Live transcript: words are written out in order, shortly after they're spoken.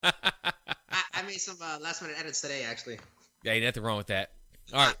made some last minute edits today, actually. Yeah, ain't nothing wrong with that.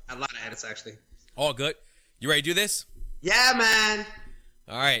 All right. A lot of edits, actually. All good. You ready to do this? Yeah, man.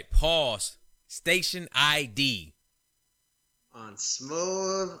 All right. Pause. Station ID. On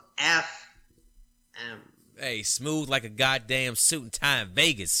Smooth FM. Hey, smooth like a goddamn suit and tie in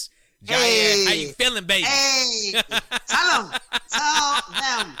Vegas. Hey. How you feeling, baby? Hey. Tell them.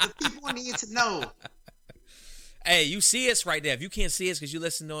 The people need to know. Hey, you see us right now. If you can't see us because you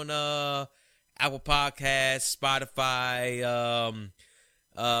listen on Apple Podcasts, Spotify,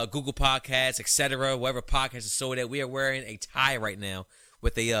 Google Podcasts, etc., wherever podcasts are sold at, we are wearing a tie right now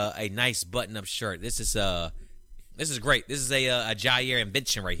with a nice button-up shirt. This is great. This is a Jair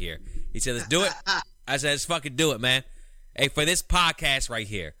invention right here. He said, "Let's do it." I said, "Let's fucking do it, man." Hey, for this podcast right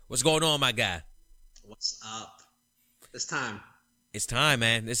here, what's going on, my guy? What's up? It's time. It's time,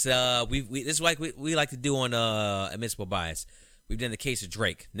 man. This this is like we like to do on Admissible Bias. We've done the case of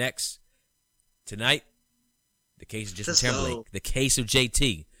Drake. Next, tonight, the case of Justin Timberlake. The case of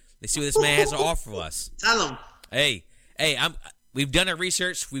JT. Let's see what this man has to offer us. Tell him. Hey, we've done our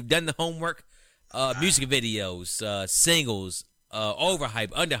research. We've done the homework. Music videos, singles, overhype,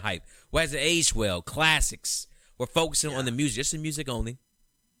 underhype. What has it aged well? Classics. We're focusing on the music, just the music only.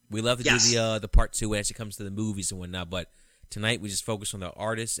 We love to do the part two when it actually comes to the movies and whatnot, but tonight we just focus on the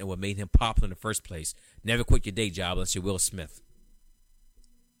artist and what made him popular in the first place. Never quit your day job unless you're Will Smith.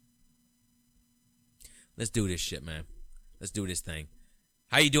 Let's do this shit, man. Let's do this thing.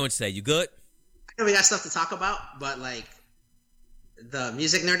 How you doing today? You good? I know we got stuff to talk about, but like the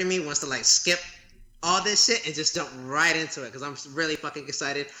music nerd in me wants to like skip all this shit and just jump right into it because I'm really fucking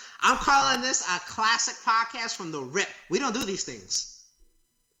excited. I'm calling this a classic podcast from the rip. We don't do these things,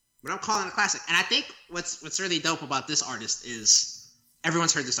 but I'm calling it a classic. And I think what's really dope about this artist is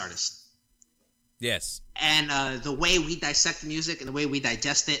everyone's heard this artist. Yes. And the way we dissect music and the way we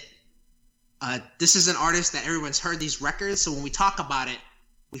digest it, this is an artist that everyone's heard these records. So when we talk about it,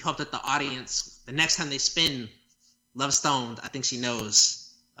 we hope that the audience, the next time they spin Love Stoned, I Think She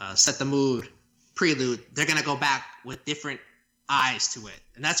Knows, Set the Mood, Prelude, they're going to go back with different eyes to it.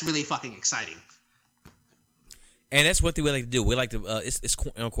 And that's really fucking exciting. And that's one thing we like to do. We like to,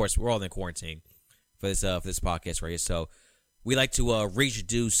 of course, we're all in quarantine for this podcast right here. So we like to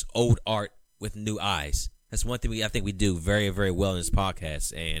reintroduce old art with new eyes. That's one thing I think we do very, very well in this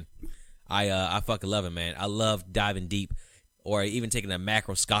podcast. And I fucking love it, man. I love diving deep or even taking a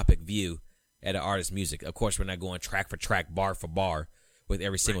macroscopic view at an artist's music. Of course, we're not going track for track, bar for bar with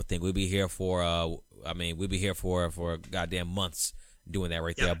every single thing. We'll be here for, we'll be here for goddamn months doing that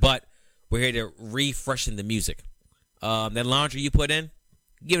right there. But we're here to refreshen the music. That laundry you put in,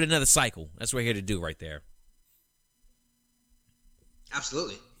 give it another cycle. That's what we're here to do right there.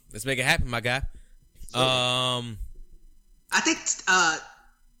 Absolutely. Let's make it happen, my guy. Absolutely. I think,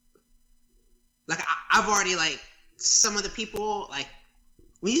 I've already, some of the people,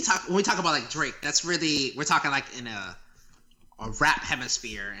 when we talk about, Drake, that's really, we're talking, in a rap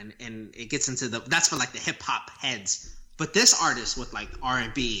hemisphere, and it gets into that's for, the hip-hop heads. But this artist with,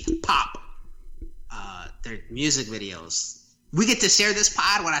 R&B, pop, their music videos, we get to share this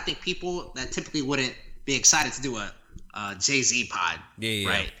pod when I think people that typically wouldn't be excited to do a Jay-Z pod,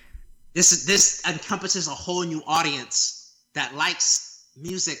 right? This encompasses a whole new audience that likes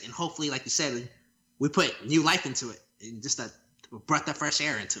music, and hopefully, like you said, we put new life into it, and just a breath of fresh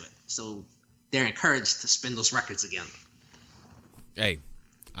air into it, so they're encouraged to spin those records again. Hey,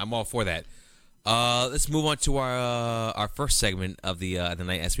 I'm all for that. Let's move on to our first segment of the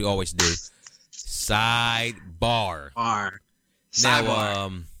night, as we always do. Sidebar.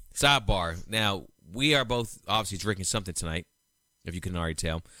 Sidebar. Now, we are both obviously drinking something tonight, if you couldn't already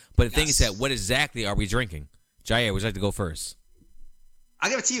tell. But the thing is that, what exactly are we drinking? Jair, would you like to go first? I'll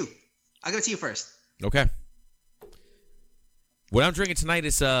give it to you first. Okay. What I'm drinking tonight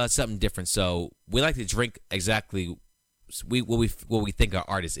is something different. So we like to drink exactly what we think our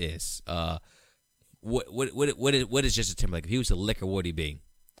artist is. What is Justin Timberlake? If he was a liquor, what would he be?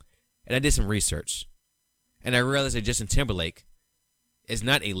 And I did some research, and I realized that Justin Timberlake is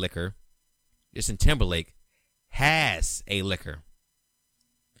not a liquor. Justin Timberlake has a liquor.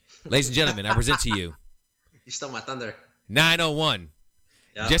 Ladies and gentlemen, I present to you. You stole my thunder. 901.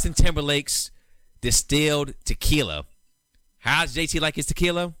 Yep. Justin Timberlake's distilled tequila. How does JT like his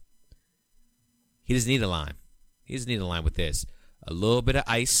tequila? He doesn't need a lime. He doesn't need a lime with this. A little bit of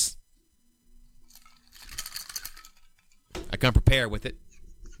ice. I come prepared with it.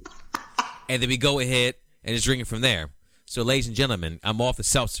 And then we go ahead and just drink it from there. So, ladies and gentlemen, I'm off the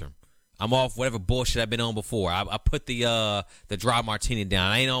seltzer. I'm off whatever bullshit I've been on before. I put the dry martini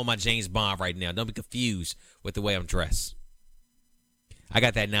down. I ain't on my James Bond right now. Don't be confused with the way I'm dressed. I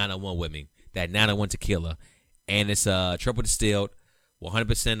got that 901 with me. that 901 tequila, and it's triple distilled,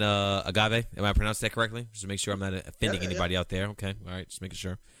 100% agave. Am I pronouncing that correctly? Just to make sure I'm not offending anybody out there. Okay, all right, just making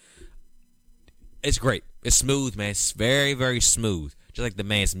sure. It's great. It's smooth, man. It's very, very smooth, just like the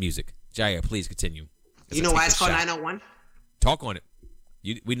man's music. Jair, please continue. You know why it's called 901? Talk on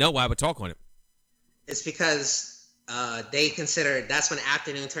it. We know why, but talk on it. It's because they consider that's when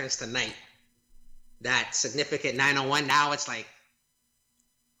afternoon turns to night. That significant 901. Now it's like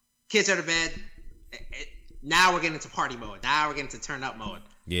kids are to bed. Now we're getting into party mode. Now we're getting into turn up mode.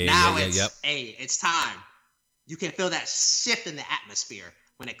 Hey, it's time. You can feel that shift in the atmosphere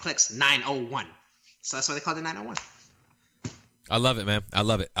when it clicks 901. So that's why they call it 901. I love it, man. I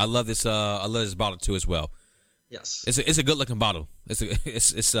love it. I love this. I love this bottle too as well. Yes, it's a good looking bottle. It's a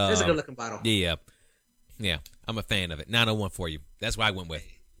good looking bottle. Yeah. I'm a fan of it. 901 for you. That's what I went with.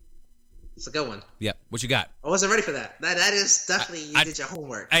 It's a good one. Yep. What you got? I wasn't ready for that. That is definitely you did your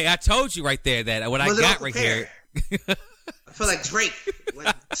homework. Hey, I told you right there that what I got right here. I feel like Drake when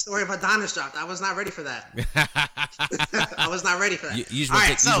the story of Adonis dropped. I was not ready for that. I was not ready for that. You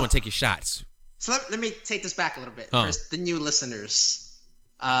just want to take your shots. So let me take this back a little bit. For the new listeners,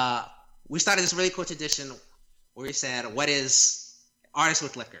 we started this really cool tradition where we said, what is artist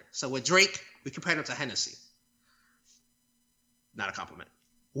with liquor? So with Drake, we compared him to Hennessy. Not a compliment.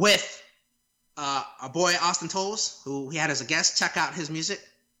 With our boy Austin Tolles, who he had as a guest, check out his music.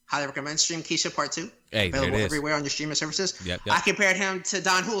 Highly recommend. Stream Keisha Part 2. Hey, available everywhere on your streaming services. Yep. I compared him to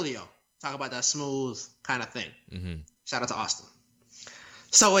Don Julio. Talk about that smooth kind of thing. Mm-hmm. Shout out to Austin.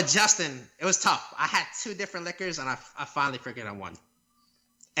 So with Justin, it was tough. I had two different liquors, and I finally figured out one.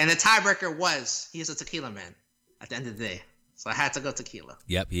 And the tiebreaker was he is a tequila man at the end of the day. So I had to go tequila.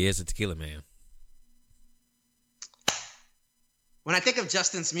 Yep, he is a tequila man. When I think of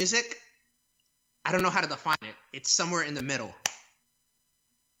Justin's music, I don't know how to define it. It's somewhere in the middle.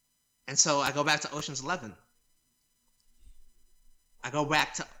 And so I go back to Ocean's 11. I go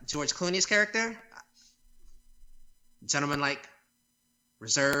back to George Clooney's character. Gentleman-like,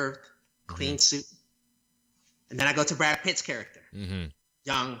 reserved, clean suit. And then I go to Brad Pitt's character. Mm-hmm.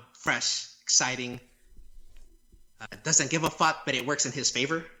 Young, fresh, exciting. Doesn't give a fuck, but it works in his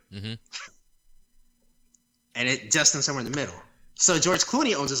favor. Mm-hmm. And Justin's somewhere in the middle. So George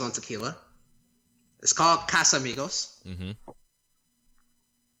Clooney owns his own tequila. It's called Casamigos. Mm-hmm.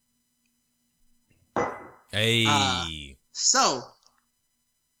 Hey. So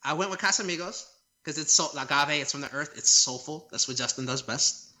I went with Casamigos because it's agave. It's from the earth. It's soulful. That's what Justin does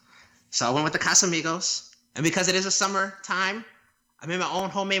best. So I went with the Casamigos, and because it is a summer time, I made my own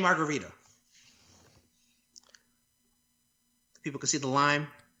homemade margarita. People can see the lime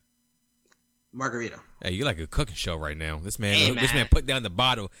margarita. Hey, you're like a cooking show right now. This man put down the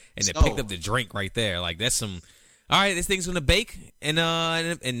bottle and then picked up the drink right there. Like that's some. All right, this thing's gonna bake, and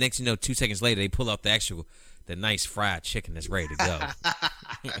next 2 seconds later they pull out the nice fried chicken that's ready to go.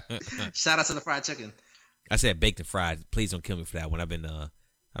 Shout out to the fried chicken. I said baked and fried. Please don't kill me for that one. I've been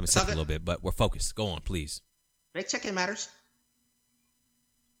sick a little bit, but we're focused. Go on, please. Baked chicken matters.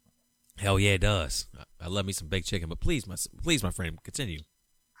 Hell yeah, it does. I love me some baked chicken, but please, my friend, continue.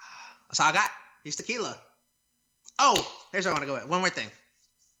 That's all I got. Here's tequila. Oh, here's where I want to go with. One more thing.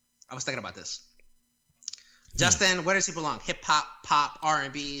 I was thinking about this. Justin, where does he belong? Hip hop, pop,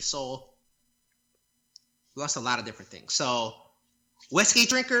 R&B, soul. He lost a lot of different things. So, whiskey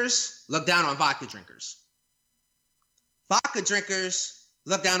drinkers look down on vodka drinkers. Vodka drinkers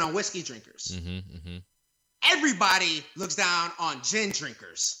look down on whiskey drinkers. Mm-hmm, mm-hmm. Everybody looks down on gin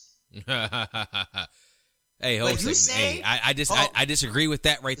drinkers. Hey, hold on. Hey, I disagree with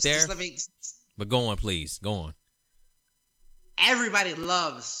that right there. But go on, please. Go on. Everybody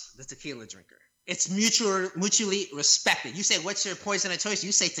loves the tequila drinker. It's mutually respected. You say, what's your poison of choice?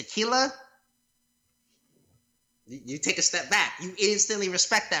 You say tequila. You take a step back. You instantly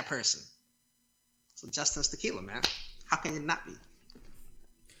respect that person. So Justin's tequila, man. How can it not be?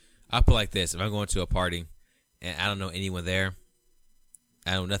 I'll put it like this. If I'm going to a party and I don't know anyone there,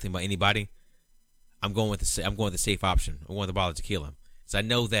 I know nothing about anybody, I'm going with the safe option. I'm going with the bottle of tequila. So I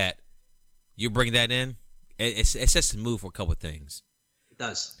know that you bring that in, it sets the mood for a couple of things. It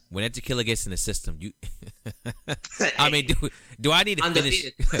does. When that tequila gets in the system, you. I mean, do I need to finish?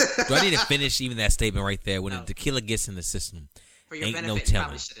 Do I need to finish even that statement right there? When the tequila gets in the system, for your ain't benefit, no telling.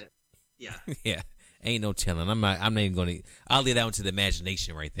 probably shouldn't. Yeah. Yeah, ain't no telling. I'm not even going to. I'll leave that one to the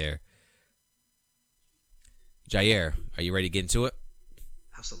imagination right there. Jair, are you ready to get into it?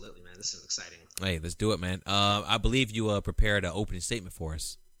 Absolutely, man. This is exciting. Hey, let's do it, man. I believe you prepared an opening statement for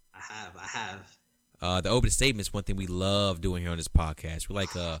us. I have. The opening statement is one thing we love doing here on this podcast. We like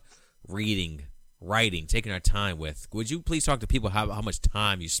reading writing, taking our time with. Would you please talk to people how much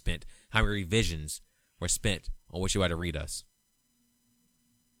time you spent, how many revisions were spent on what you had to read us?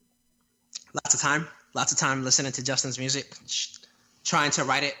 Lots of time listening to Justin's music, trying to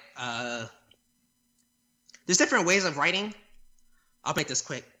write it. There's different ways of writing. I'll make this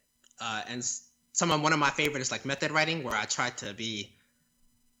quick. And one of my favorites is like method writing, where I try to be,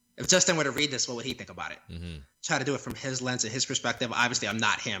 if Justin were to read this, what would he think about it? Mm-hmm. Try to do it from his lens and his perspective. Obviously, I'm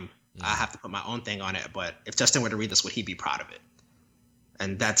not him. Mm-hmm. I have to put my own thing on it. But if Justin were to read this, would he be proud of it?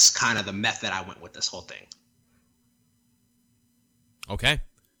 And that's kind of the method I went with this whole thing. Okay.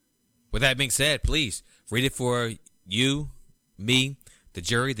 With that being said, please read it for you, me, the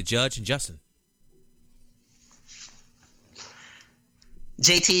jury, the judge, and Justin.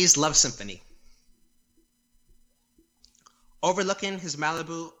 JT's Love Symphony. Overlooking his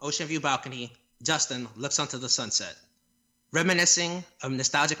Malibu ocean view balcony, Justin looks onto the sunset, reminiscing of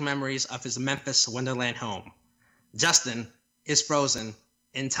nostalgic memories of his Memphis Wonderland home. Justin is frozen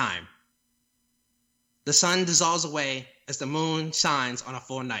in time. The sun dissolves away as the moon shines on a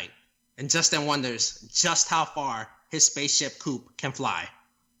full night, and Justin wonders just how far his spaceship coupe can fly.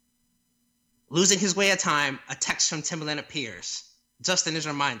 Losing his way of time, a text from Timbaland appears. Justin is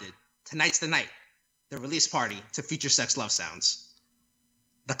reminded, tonight's the night, the release party to Future Sex Love Sounds.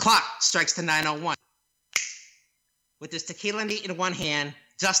 The clock strikes to 9:01. With his tequila neat in one hand,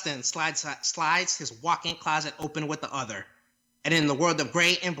 Justin slides his walk-in closet open with the other. And in the world of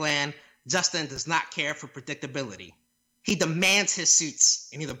gray and bland, Justin does not care for predictability. He demands his suits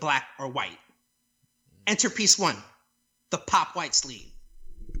in either black or white. Enter piece one, the pop white sleeve.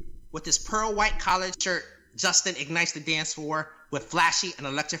 With his pearl white collared shirt, Justin ignites the dance floor with flashy and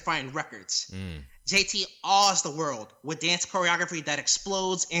electrifying records. JT awes the world with dance choreography that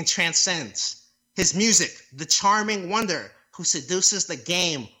explodes and transcends. His music, the charming wonder who seduces the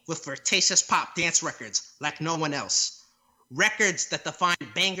game with flirtatious pop dance records like no one else. Records that define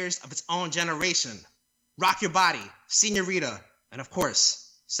bangers of its own generation. Rock Your Body, Senorita, and of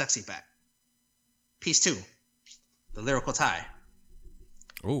course, Sexy Back. Piece two, the lyrical tie.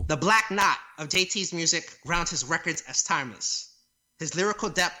 Ooh. The black knot of JT's music grounds his records as timeless. His lyrical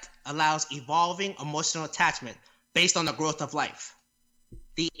depth allows evolving emotional attachment based on the growth of life.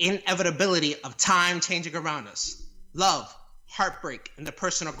 The inevitability of time changing around us. Love, heartbreak, and the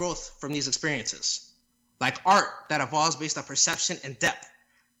personal growth from these experiences. Like art that evolves based on perception and depth.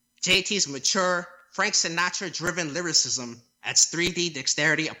 JT's mature, Frank Sinatra-driven lyricism adds 3D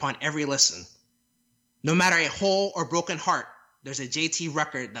dexterity upon every listen. No matter a whole or broken heart, there's a JT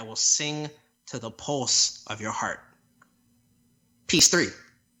record that will sing to the pulse of your heart. Piece three,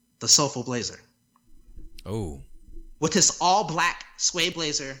 the Soulful Blazer. Oh. With his all-black suede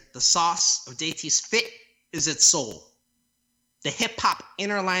blazer, the sauce of JT's fit is its soul. The hip-hop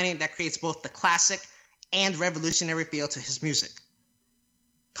inner lining that creates both the classic and revolutionary feel to his music.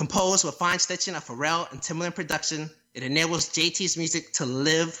 Composed with fine stitching of Pharrell and Timbaland production, it enables JT's music to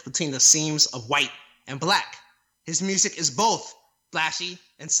live between the seams of white and black. His music is both flashy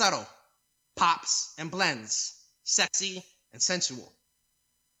and subtle, pops and blends, sexy and sensual.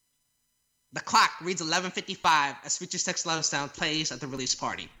 The clock reads 11:55 as Future Sex Love Sound plays at the release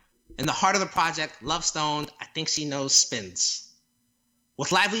party. In the heart of the project, Love Stoned, I Think She Knows spins.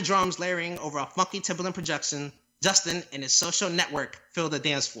 With lively drums layering over a funky Timbaland production, Justin and his social network fill the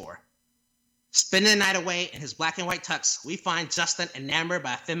dance floor. Spending the night away in his black and white tux, we find Justin enamored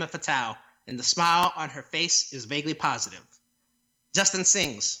by Femme Fatale, and the smile on her face is vaguely positive. Justin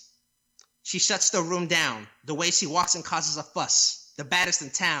sings. She shuts the room down. The way she walks and causes a fuss. The baddest in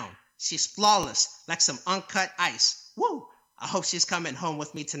town. She's flawless, like some uncut ice. Woo! I hope she's coming home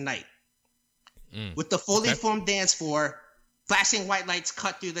with me tonight. With the fully formed dance floor, flashing white lights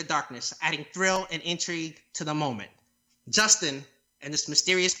cut through the darkness, adding thrill and intrigue to the moment. Justin and this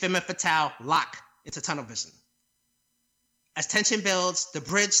mysterious Femme Fatale lock into tunnel vision. As tension builds, the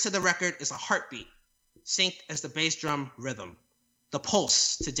bridge to the record is a heartbeat, synced as the bass drum rhythm, the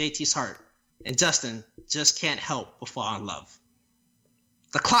pulse to JT's heart, and Justin just can't help but fall in love.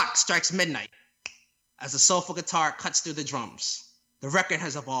 The clock strikes midnight as the soulful guitar cuts through the drums. The record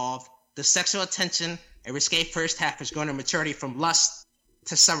has evolved. The sexual tension and risque first half has grown to maturity from lust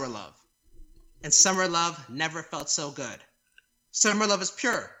to summer love. And summer love never felt so good. Summer love is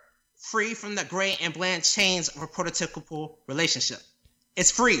pure, free from the gray and bland chains of a prototypical relationship.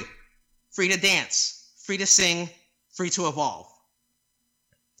 It's free to dance, free to sing, free to evolve.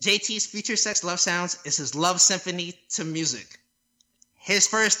 JT's Future Sex Love Sounds is his love symphony to music. His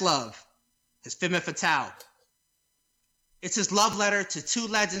first love, his Femme Fatale. It's his love letter to two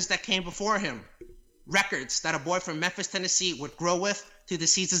legends that came before him, records that a boy from Memphis, Tennessee would grow with through the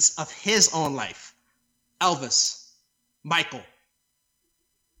seasons of his own life. Elvis, Michael.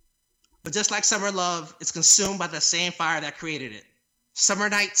 But just like summer love, it's consumed by the same fire that created it. Summer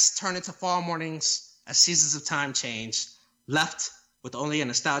nights turn into fall mornings as seasons of time change, left with only a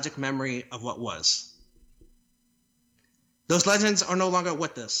nostalgic memory of what was. Those legends are no longer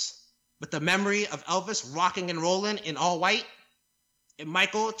with us, but the memory of Elvis rocking and rolling in all white, and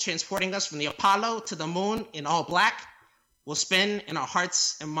Michael transporting us from the Apollo to the moon in all black, will spin in our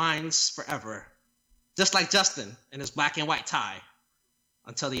hearts and minds forever. Just like Justin in his black and white tie,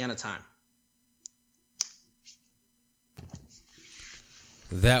 until the end of time.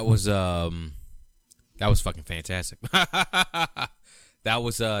 That was fucking fantastic.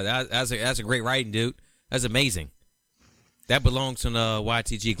 That's a great writing, dude. That's amazing. That belongs on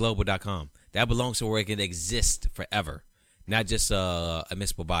ytgglobal.com. That belongs to where it can exist forever. Not just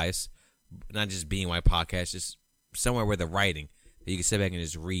Admissible Bias, not just Being White podcast, just somewhere where the writing that you can sit back and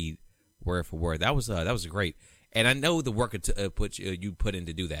just read word for word. That was great. And I know the work you put in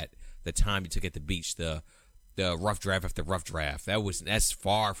to do that. The time you took at the beach, the rough draft after rough draft. That's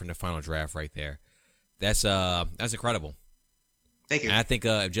far from the final draft right there. That's incredible. Thank you. And I think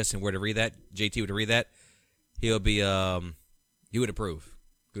if Justin were to read that, JT were to read that, he would approve.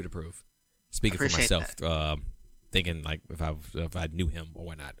 He would approve. Speaking for myself, thinking like if I knew him or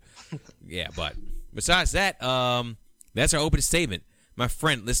whatnot. Yeah, but besides that, that's our opening statement. My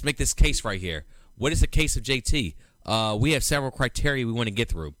friend, let's make this case right here. What is the case of JT? We have several criteria we want to get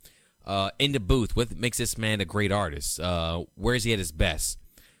through. In the booth, what makes this man a great artist? Where is he at his best?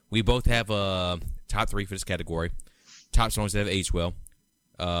 We both have top 3 for this category. Top songs that have aged well.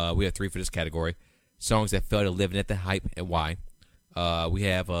 We have 3 for this category. Songs that failed to live at the hype and why. We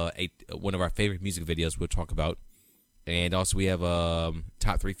have one of our favorite music videos we'll talk about. And also we have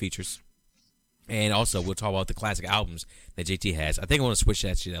top 3 features. And also we'll talk about the classic albums that JT has. I think I want to switch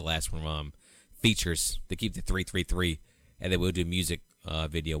that last one features to keep the 3-3-3. And then we'll do music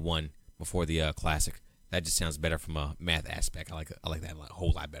video 1 before the classic. That just sounds better from a math aspect. I like that a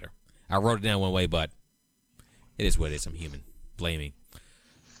whole lot better. I wrote it down one way, but it is what it is. I'm human. Blame me.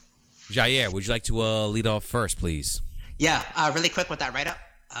 Jair, would you like to lead off first, please? Yeah, really quick with that write-up.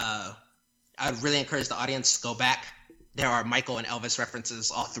 I'd really encourage the audience to go back. There are Michael and Elvis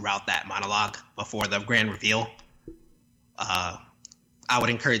references all throughout that monologue before the grand reveal. I would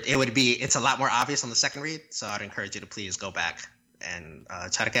encourage, it's a lot more obvious on the second read, so I'd encourage you to please go back and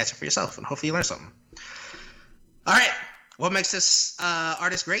try to catch it for yourself, and hopefully you learn something. All right, what makes this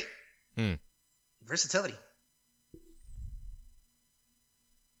artist great? Versatility.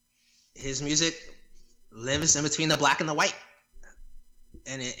 His music lives in between the black and the white.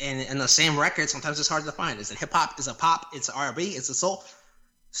 And in the same record, sometimes it's hard to find. Is it hip-hop? Is it pop? It's R&B? It's a soul?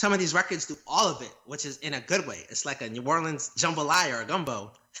 Some of these records do all of it, which is in a good way. It's like a New Orleans jambalaya or a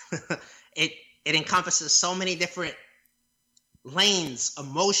gumbo. It encompasses so many different lanes,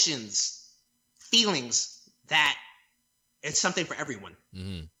 emotions, feelings, that it's something for everyone.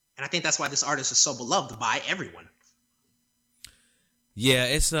 Mm-hmm. And I think that's why this artist is so beloved by everyone. Yeah,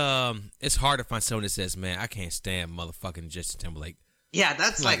 it's hard to find someone that says, "Man, I can't stand motherfucking Justin Timberlake." Yeah,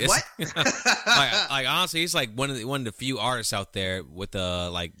 that's like what? like honestly, he's like one of the few artists out there with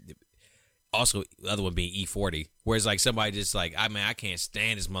also the other one being E40, where it's like somebody just like, I can't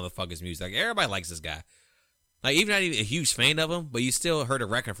stand this motherfucker's music. Like everybody likes this guy. Like even not even a huge fan of him, but you still heard a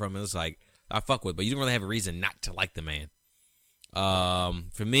record from him. It's like I fuck with, but you don't really have a reason not to like the man.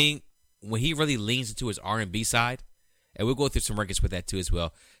 For me, when he really leans into his R&B side, and we'll go through some records with that too as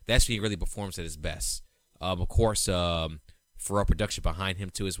well, that's when he really performs at his best. Of course, for our production behind him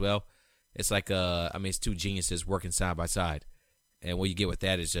too as well, it's like it's two geniuses working side by side, and what you get with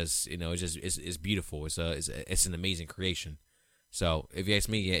that is just it's beautiful. It's an amazing creation. So if you ask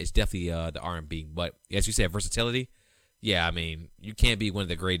me, yeah, it's definitely the R&B. But as you said, versatility. Yeah, I mean, you can't be one of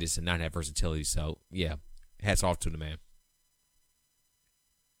the greatest and not have versatility. So yeah, hats off to the man.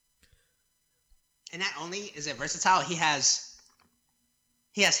 And not only is it versatile, he has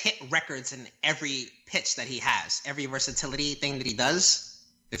hit records in every pitch that he has, every versatility thing that he does.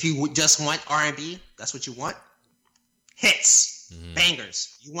 If you just want R&B, that's what you want. Hits,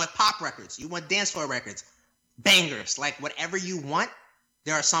 bangers. You want pop records, you want dance floor records, bangers. Like whatever you want,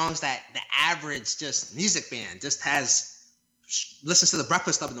 there are songs that the average just music fan just listens to the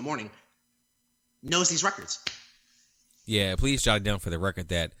Breakfast Club in the morning, knows these records. Yeah, please jot it down for the record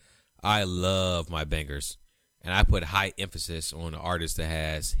that I love my bangers, and I put high emphasis on an artist that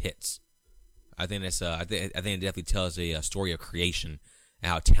has hits. I think that's I think it definitely tells a story of creation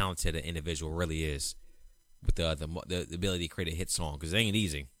and how talented an individual really is with the ability to create a hit song, because it ain't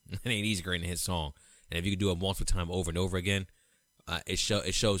easy. It ain't easy creating a hit song. And if you can do it multiple times over and over again, it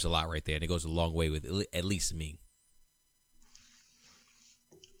shows a lot right there, and it goes a long way with at least me.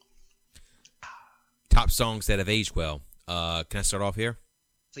 Top songs that have aged well. Can I start off here?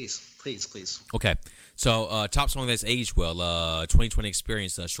 Please. Okay. So, top song that's aged well, 2020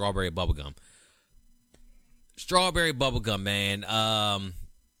 Experience, Strawberry Bubblegum. Strawberry Bubblegum, man.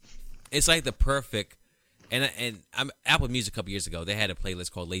 It's like the perfect, and Apple Music a couple years ago, they had a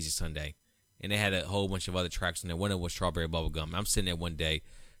playlist called Lazy Sunday, and they had a whole bunch of other tracks in there. One of them was Strawberry Bubblegum. I'm sitting there one day,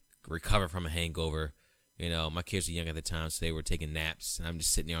 recovering from a hangover. You know, my kids were young at the time, so they were taking naps, and I'm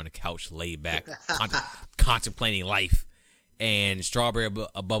just sitting there on the couch, laid back, contemplating life, and Strawberry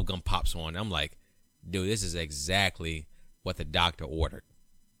Bubblegum pops on. I'm like, dude, this is exactly what the doctor ordered.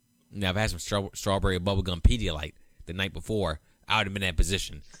 Now, if I had some Strawberry Bubblegum Pedialyte the night before, I would have been in that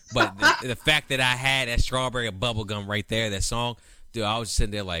position. But the fact that I had that Strawberry Bubblegum right there, that song, dude, I was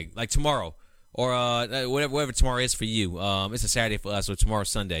sitting there like tomorrow, or whatever tomorrow is for you. It's a Saturday for us, so tomorrow's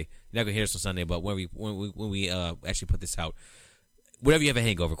Sunday. You're not gonna hear us on Sunday, but when we actually put this out, whenever you have a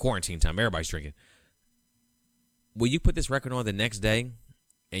hangover, quarantine time, everybody's drinking. Will you put this record on the next day,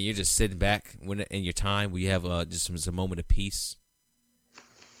 and you're just sitting back in your time, where you have just some moment of peace?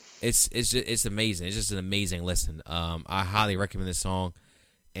 It's amazing. It's just an amazing listen. I highly recommend this song,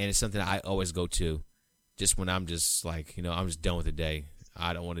 and it's something I always go to, just when I'm just like, I'm just done with the day.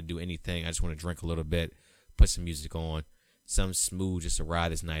 I don't want to do anything. I just want to drink a little bit, put some music on, something smooth just to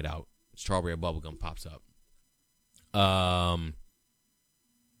ride this night out. Strawberry Bubblegum pops up.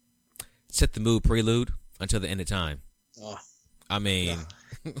 Set the Mood Prelude, Until the End of Time. Oh. I mean,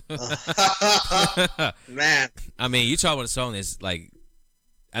 man. I mean, you talk about a song that's like,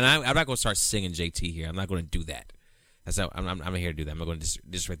 and I'm not going to start singing JT here. I'm not going to do that. That's how, I'm not here to do that. I'm not going to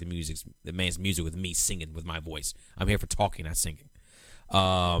disrespect the man's music with me singing with my voice. I'm here for talking, not singing.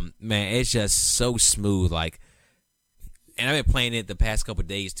 Man, it's just so smooth. Like, and I've been playing it the past couple of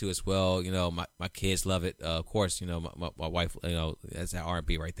days too as well. My kids love it. Of course, my wife. That's that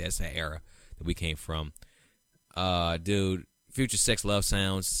R&B right there. That's that era that we came from. Dude, Future Sex Love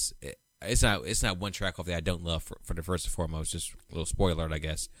Sounds. It's not one track off that I don't love for the first and foremost. Just a little spoiler alert, I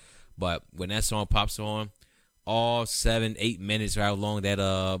guess. But when that song pops on, all 7-8 minutes or how long that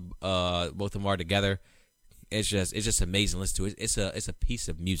both of them are together, it's just amazing. Listen to it. It's a piece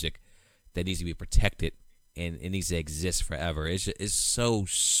of music that needs to be protected, and it needs to exist forever. It's so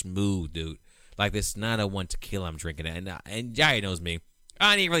smooth, dude. Like this 901 tequila I'm drinking, and Jai knows me.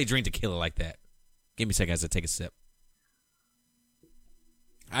 I didn't really drink tequila like that. Give me a second as I take a sip.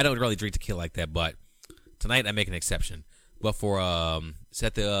 I don't really drink tequila like that, but tonight I make an exception. But for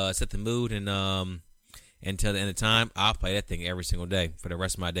set the mood and until the end of time, I'll play that thing every single day for the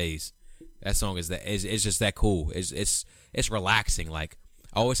rest of my days. That song is just that cool. It's relaxing. Like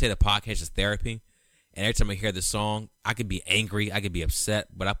I always say, the podcast is therapy. And every time I hear the song, I could be angry, I could be upset,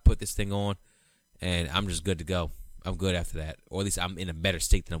 but I put this thing on, and I'm just good to go. I'm good after that, or at least I'm in a better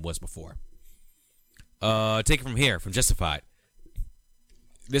state than I was before. Take it from here, from Justified.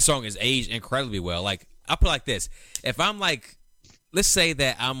 This song is aged incredibly well. Like, I'll put it like this. If I'm like, let's say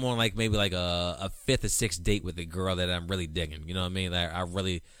that I'm on like maybe like a fifth or sixth date with a girl that I'm really digging. You know what I mean? Like I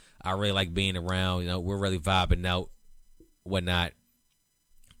really like being around. We're really vibing out, whatnot.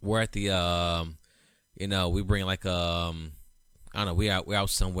 We're at the we bring like I don't know, we're out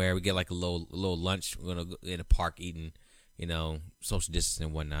somewhere. We get like a little lunch. We're gonna go in a park eating, social distance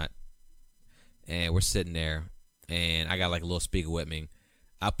and whatnot. And we're sitting there, and I got like a little speaker with me.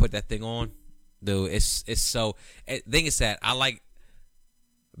 I put that thing on, dude. It's so. Thing is that I like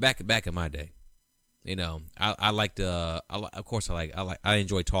back in my day. I like to. Of course, I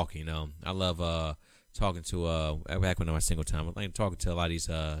enjoy talking. I love talking to back when I was single time. I like talking to a lot of these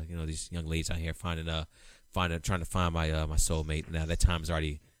these young ladies out here trying to find my my soulmate. Now that time I've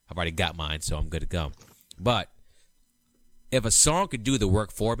already got mine, so I'm good to go. But if a song could do the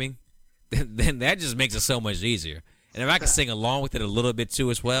work for me, then that just makes it so much easier. And if I can sing along with it a little bit too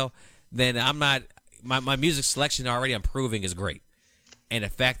as well, then I'm not my music selection already I'm proving is great. And the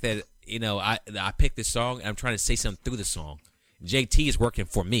fact that I picked this song and I'm trying to say something through the song, JT is working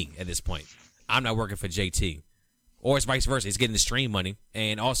for me at this point. I'm not working for JT, or it's vice versa. He's getting the stream money,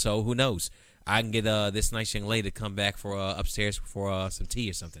 and also who knows, I can get this nice young lady to come back for upstairs for some tea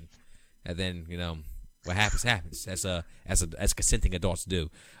or something, and then what happens as consenting adults do.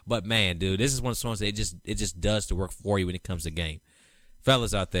 But man, dude, this is one of the songs that it just does the work for you when it comes to game.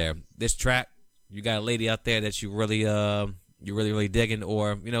 Fellas out there, this track, you got a lady out there that you really digging,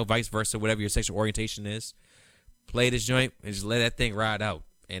 or vice versa, whatever your sexual orientation is. Play this joint and just let that thing ride out,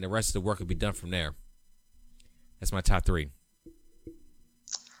 and the rest of the work will be done from there. That's my top 3.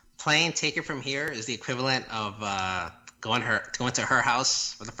 playing "Take It From Here" is the equivalent of going to her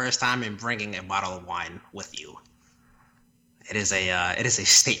house for the first time and bringing a bottle of wine with you. It is a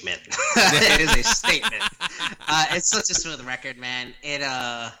statement. It is a statement. It's such a smooth record, man.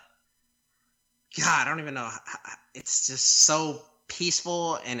 God, I don't even know. It's just so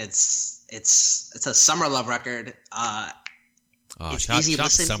peaceful, and it's a summer love record. It's easy shout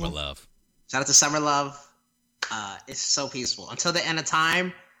out to listening. Summer Love. Shout out to Summer Love. It's so peaceful. Until the End of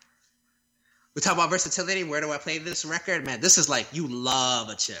Time. We talk about versatility. Where do I play this record? Man, this is like you love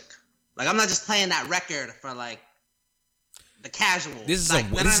a chick. Like, I'm not just playing that record for like the casual. This is like,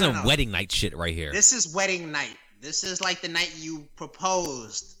 a wedding night shit right here. This is wedding night. This is like the night you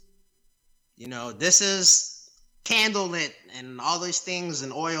proposed. You know, this is candlelit and all these things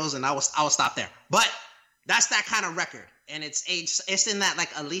and oils, and I will stop there. But that's that kind of record, and it's in that like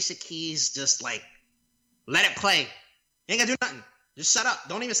Alicia Keys, just like let it play. You ain't gotta do nothing. Just shut up.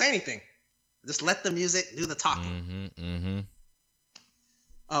 Don't even say anything. Just let the music do the talking.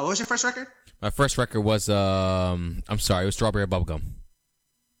 What was your first record? My first record was it was Strawberry Bubblegum.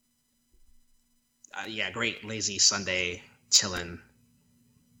 Yeah, great lazy Sunday chilling.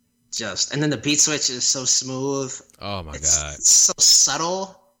 And then the beat switch is so smooth. Oh my god, it's so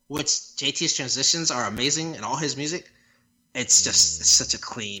subtle. Which JT's transitions are amazing in all his music. It's just it's such a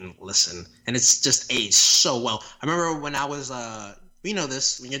clean listen, and it's just aged so well. I remember when I was we know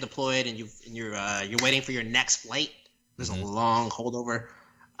this, when you're deployed and you're waiting for your next flight. There's a long holdover.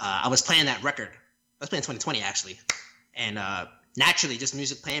 I was playing that record. I was playing 2020 actually, and naturally, just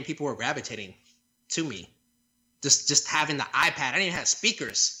music playing, people were gravitating to me. Just having the iPad. I didn't even have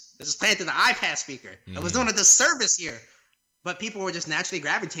speakers. I was just playing through the iPad speaker. I was doing a disservice here, but people were just naturally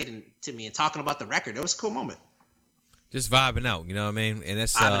gravitating to me and talking about the record. It was a cool moment. Just vibing out, you know what I mean? And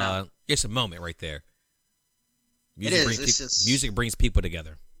that's it's a moment right there. Music brings people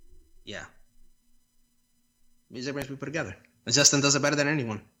together. Yeah. Music brings people together. And Justin does it better than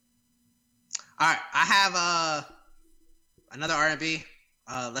anyone. All right, I have another R&B.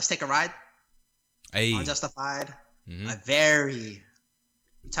 Let's Take a Ride. Hey. Unjustified. Mm-hmm.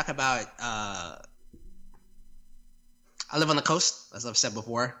 You talk about I live on the coast, as I've said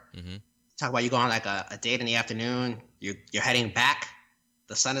before. Mm-hmm. Talk about you go on like a date in the afternoon. You're heading back.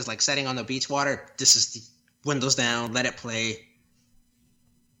 The sun is like setting on the beach water. This is the windows down. Let it play,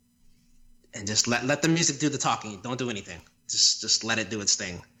 and just let the music do the talking. Don't do anything. Just let it do its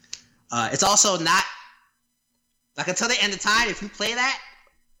thing. It's also not like until the end of time. If you play that,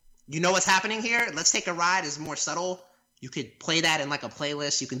 you know what's happening here. Let's Take a Ride is more subtle. You could play that in like a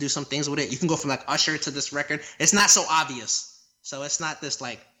playlist. You can do some things with it. You can go from like Usher to this record. It's not so obvious. So it's not this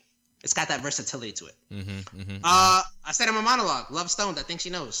like. It's got that versatility to it. I said in my monologue, Love Stoned, I think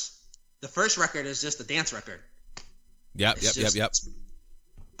she knows. The first record is just a dance record. Yep.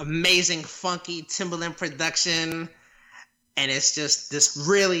 Amazing, funky Timbaland production. And it's just this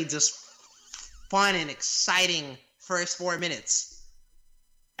really just fun and exciting first 4 minutes.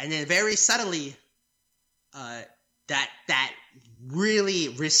 And then very subtly, that really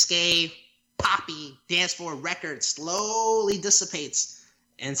risque, poppy dance floor record slowly dissipates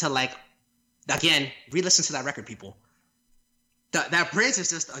into like, again, re-listen to that record, people. That bridge is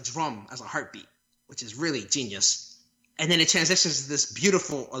just a drum as a heartbeat, which is really genius. And then it transitions to this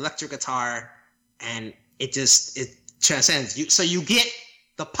beautiful electric guitar, and it transcends. So you get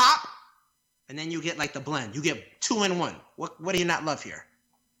the pop, and then you get like the blend. You get 2 in 1. What do you not love here?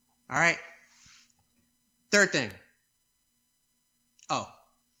 All right. Third thing. Oh,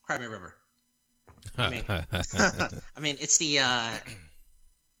 Cry Me a River. I mean, it's the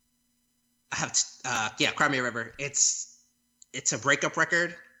Cry Me a River. It's a breakup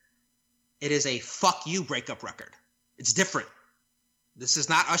record. It is a fuck you breakup record. It's different. This is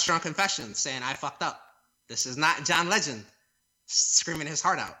not Usher on Confessions saying I fucked up. This is not John Legend screaming his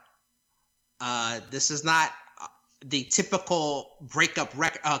heart out. This is not the typical breakup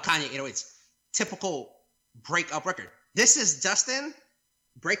record. Kanye 808's typical breakup record. This is Justin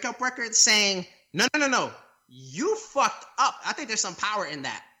breakup record saying no. You fucked up. I think there's some power in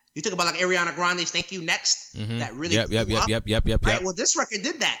that. You talk about like Ariana Grande's "Thank You Next." That really Yep. Right? Well, this record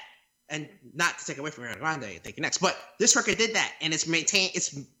did that, and not to take away from Ariana Grande, "Thank You Next," but this record did that, and it's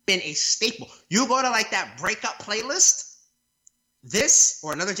been a staple. You go to like that breakup playlist, this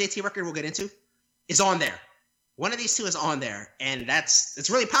or another JT record we'll get into is on there. One of these two is on there, and it's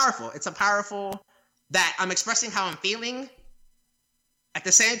really powerful. It's a powerful that I'm expressing how I'm feeling. At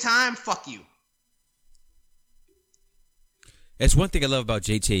the same time, fuck you. It's one thing I love about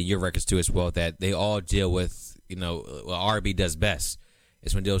JT and your records too as well, that they all deal with, what R&B does best.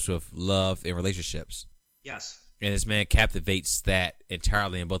 It's when it deals with love and relationships. Yes. And this man captivates that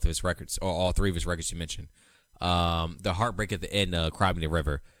entirely in both of his records, or all three of his records you mentioned. The heartbreak at the end, "Cry Me the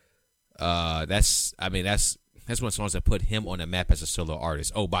River." That's one of the songs that put him on the map as a solo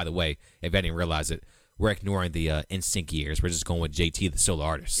artist. Oh, by the way, if I didn't realize it, we're ignoring the NSYNC years. We're just going with JT, the solo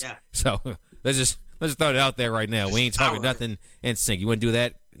artist. Yeah. So let's just throw it out there right now. We ain't talking nothing NSYNC. You want to do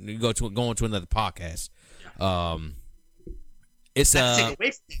that? You go on to another podcast. Yeah. It's take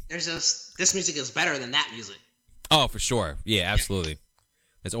away from it. There's just this music is better than that music. Oh, for sure. Yeah, absolutely.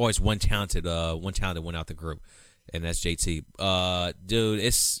 There's always one talented one out the group, and that's JT. Dude,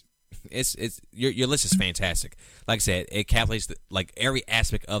 it's your list is fantastic. Like I said, it calculates every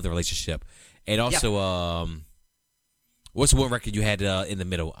aspect of the relationship, and also what's the one record you had in the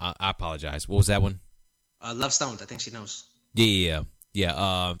middle? I apologize. What was that one? Love Stoned. I think she knows. Yeah.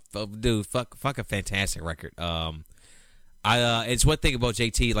 Dude, fuck a fantastic record. It's one thing about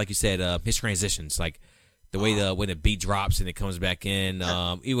JT, like you said, his transitions, like the way when the beat drops and it comes back in.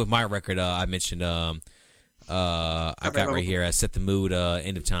 Even with my record, I mentioned I've got right here. Set the Mood,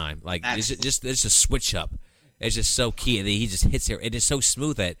 End of Time. Like it's just a switch up. It's just so key, and then he just hits it. It is so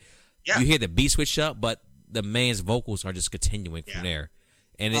smooth that you hear the beat switch up, but the man's vocals are just continuing from there,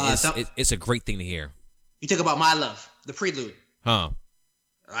 and it's a great thing to hear. You talk about My Love, the prelude, huh?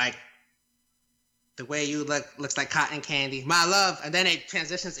 Like the way you looks like cotton candy, My Love, and then it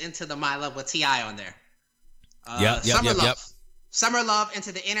transitions into the My Love with T.I. on there. Summer Love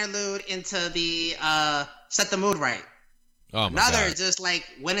into the interlude, into the Set the Mood Right. Oh my God. Just like,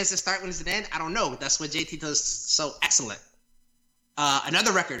 when does it start, when does it end? I don't know. That's what JT does so excellent.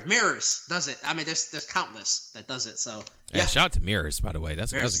 Another record, Mirrors, does it. I mean, there's countless that does it. So yeah, shout out to Mirrors, by the way.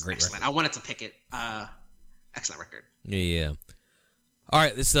 That's a great excellent record. I wanted to pick it. Excellent record. Yeah. All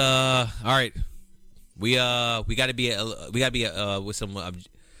right, all right. We gotta be with some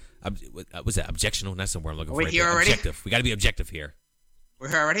what's that? Objectional? That's the word I'm looking for. We're here already. Objective. We gotta be objective here. We're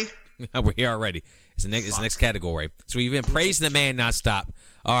here already. We're here already. It's the next category. So we've been praising the man nonstop.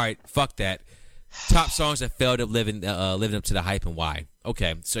 All right, fuck that. Top songs that failed up living up to the hype and why.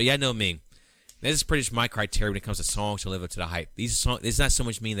 Okay, so yeah, I know me. This is pretty much my criteria when it comes to songs to live up to the hype. These songs. It's not so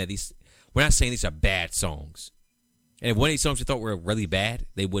much mean that we're not saying these are bad songs. And if one of these songs you thought were really bad,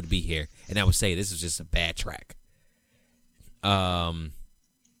 they would be here. And I would say this is just a bad track.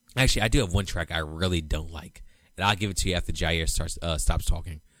 Actually, I do have one track I really don't like, and I'll give it to you after Jair stops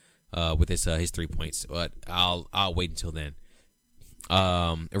talking with his 3 points. But I'll wait until then.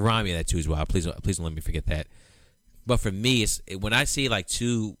 Remind me of that too as well. Please don't let me forget that. But for me, it's when I see like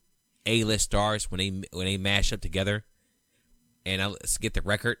two A-list stars when they mash up together, and I get the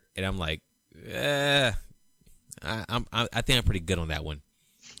record, and I'm like, I think I'm pretty good on that one.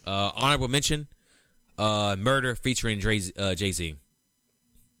 Honorable mention, Murder featuring Jay-Z.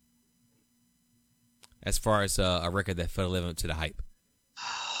 As far as a record that fell living up to the hype.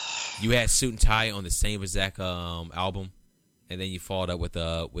 You had Suit and Tie on the same exact album, and then you followed up with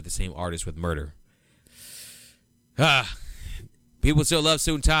the same artist with Murder. People still love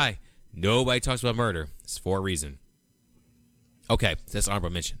Suit and Tie. Nobody talks about Murder. It's for a reason. Okay, that's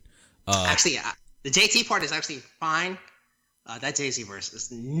honorable mention. Actually, the JT part is actually fine. That Jay-Z verse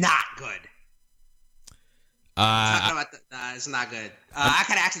is not good. It's not good. I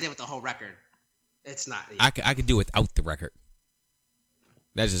could actually did with the whole record. It's not. Yeah. I could do without the record.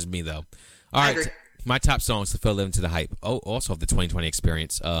 That's just me though. All right, my top songs to fill into the hype. Oh, also of the 2020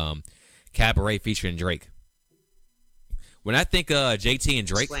 experience. Cabaret featuring Drake. When I think JT and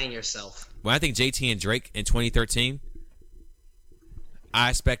Drake, explain yourself. When I think JT and Drake in 2013,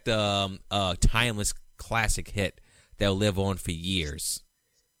 I expect a timeless classic hit that'll live on for years,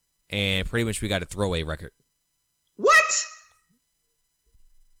 and pretty much we got a throwaway record. What?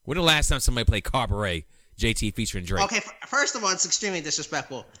 When the last time somebody played Cabaret, JT featuring Drake? Okay, first of all, it's extremely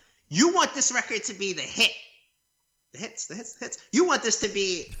disrespectful. You want this record to be the hit. The hits. You want this to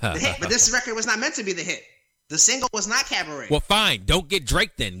be the hit, but this record was not meant to be the hit. The single was not Cabaret. Well, fine. Don't get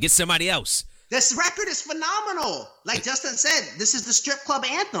Drake then. Get somebody else. This record is phenomenal. Like Justin said, this is the strip club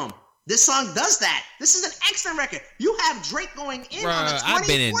anthem. This song does that. This is an excellent record. You have Drake going in on the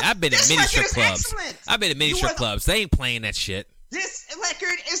 24th. I've been in many strip clubs. Excellent. I've been in many strip clubs. They ain't playing that shit. This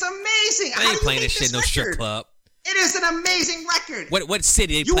record is amazing. They ain't playing this shit in no strip club. It is an amazing record. What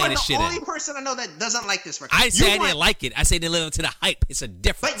city they playing this shit in? You are the only person I know that doesn't like this record. I say I didn't like it. I say they live up to the hype. It's a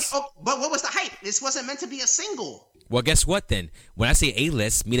difference. But what was the hype? This wasn't meant to be a single. Well, guess what then? When I say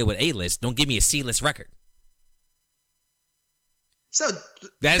A-list, meet it with A-list. Don't give me a C-list record. So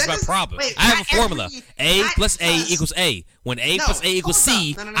that is my problem. Wait, I have a formula. A plus A equals A. When A plus A equals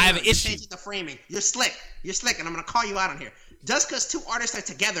C, I have an issue. Changing the framing. You're slick, and I'm going to call you out on here. just because two artists are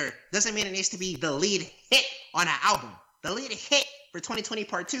together doesn't mean it needs to be the lead hit on an album. The lead hit for 2020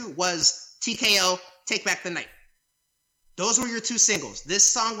 Part 2 was TKO, Take Back the Night. Those were your two singles. This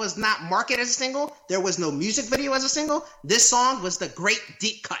song was not marketed as a single. There was no music video as a single. This song was the great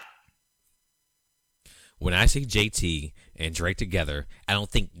deep cut. When I say JT and Drake together, I don't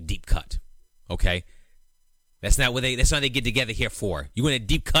think deep cut. Okay? That's not what they get together here for. You want a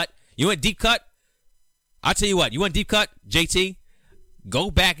deep cut? You want a deep cut? I'll tell you what. You want a deep cut, JT? Go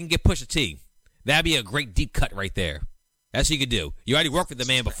back and get Pusha T. That'd be a great deep cut right there. That's what you could do. You already worked with the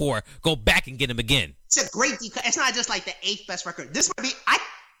man before. Go back and get him again. It's a great deep cut. It's not just like the 8th best record. This might be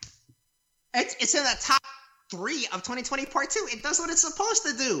it's in the top 3 of 2020 Part 2. It does what it's supposed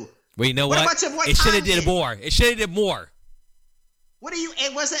to do. Well, you know what? About your boy It should have Kanye? did more. It should have did more.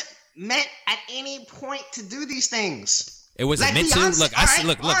 It wasn't meant at any point to do these things. It wasn't Like meant to. Beyonce.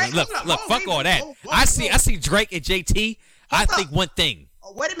 Look, All right, fuck all that. I see Drake and JT. I think one thing.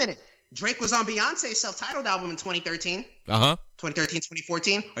 Oh, wait a minute. Drake was on Beyonce's self-titled album in 2013.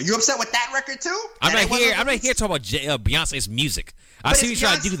 2014. Are you upset with that record too? I'm not here talking about Beyonce's music. I see what you're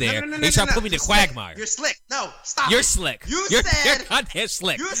trying to do there. You're trying to put me in the quagmire. You're slick. No, stop. You're slick. You're goddamn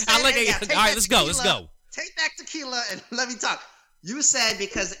slick. You said, All right, let's go. Take back tequila and let me talk. You said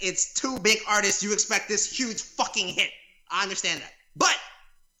because it's two big artists, you expect this huge fucking hit. I understand that. But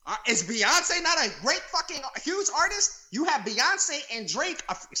is Beyonce not a great fucking huge artist? You have Beyonce and Drake,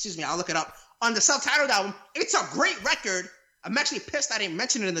 I'll look it up, on the self-titled album. It's a great record. I'm actually pissed I didn't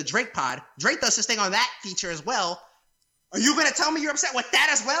mention it in the Drake pod. Drake does his thing on that feature as well. Are you going to tell me you're upset with that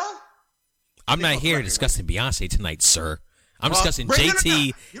as well? I'm not here discussing Beyonce tonight, sir. I'm discussing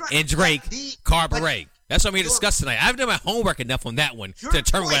JT and Drake, Cabaret. That's what I'm here to discuss tonight. I haven't done my homework enough on that one to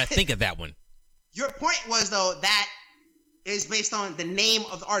determine what I think of that one. Your point was, though, that is based on the name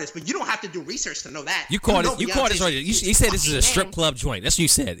of the artist, but you don't have to do research to know that. You called it. You said this is a strip club joint. That's what you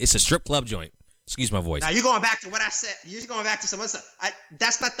said. It's a strip club joint. Excuse my voice. Now you're going back to what I said. You're going back to some other stuff.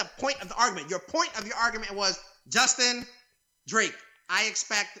 That's not the point of the argument. Your point of your argument was Justin, Drake. I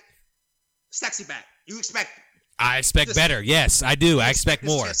expect sexy back. You expect. I expect better. Yes, I do. I expect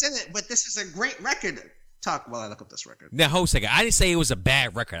more. But this is a great record. Talk while I look up this record. Now, hold a second. I didn't say it was a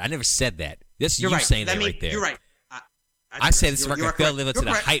bad record. I never said that. This is you saying that right there. You're right. I said this record fell live up to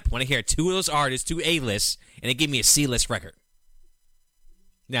the hype when I hear two of those artists, two A-lists, and it gave me a C-list record.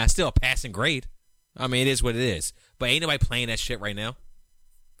 Now, it's still a passing grade. I mean, it is what it is. But ain't nobody playing that shit right now.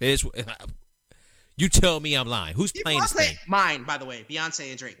 It is. You tell me I'm lying. Who's playing this thing? Mine, by the way. Beyonce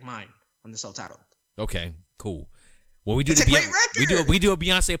and Drake. Mine on the self-titled. Okay, cool. Well, we do it's a great record. We do a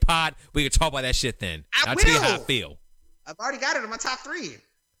Beyonce pod. We can talk about that shit then. I'll tell you how I feel. I've already got it in my top 3.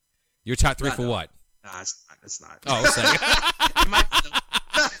 Your top 3 for what? No, it's not. Oh, it's like,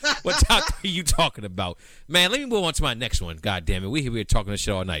 what top 3 are you talking about? Man, let me move on to my next one. God damn it. We were talking this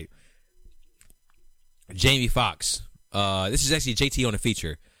shit all night. Jamie Foxx. This is actually JT on a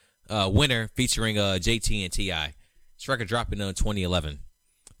feature. Winner featuring JT and T.I. This record dropped in 2011.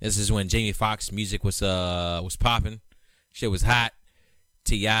 This is when Jamie Foxx music was popping. Shit was hot.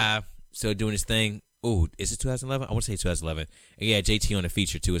 T.I. still doing his thing. Ooh, is it 2011? I want to say 2011. And yeah, JT on the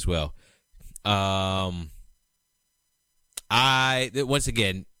feature too as well. Once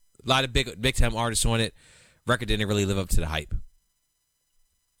again, a lot of big time artists on it. Record didn't really live up to the hype.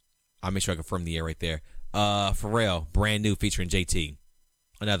 I'll make sure I confirm the year right there. Pharrell, brand new featuring JT.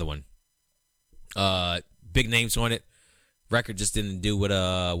 Another one. Big names on it. Record just didn't do what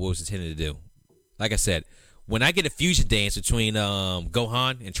was intended to do. Like I said, when I get a fusion dance between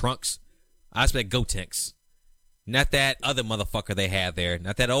Gohan and Trunks, I expect Gotenks. Not that other motherfucker they had there.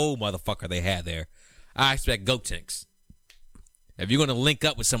 Not that old motherfucker they had there. I expect Gotenks. If you're going to link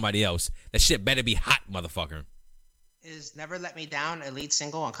up with somebody else, that shit better be hot, motherfucker. Is Never Let Me Down a lead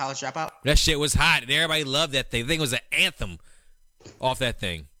single on College Dropout? That shit was hot, and everybody loved that thing. The thing was an anthem off that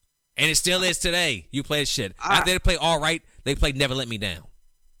thing. And it still is today. You play shit. After they play All Right, they played Never Let Me Down.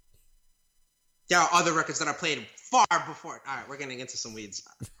 There are other records that I played far before. All right, we're getting into some weeds.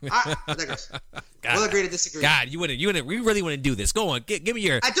 There goes. We'll agree to disagree. God, we really want to do this. Go on, give me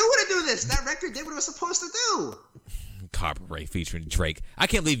your. I do want to do this. That record did what it was supposed to do. Cabaret featuring Drake. I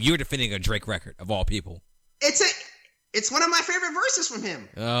can't believe you're defending a Drake record of all people. It's one of my favorite verses from him.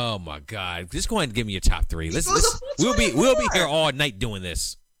 Oh my God! Just go ahead and give me your top 3. We'll be here all night doing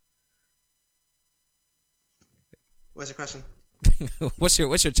this. What's your question? What's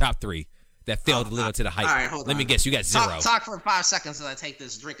your top 3 that failed to live up to the hype? All right, hold on. Let me guess. You got 0. Talk for 5 seconds as I take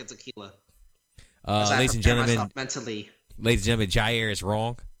this drink of tequila. Ladies and gentlemen, mentally. Ladies and gentlemen, Jair is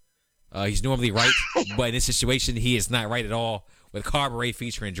wrong. He's normally right, but in this situation, he is not right at all. with Carberry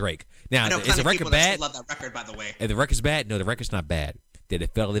featuring Drake. Now, I know is the record bad? Love that record, by the way. If the record's bad, no, the record's not bad. Did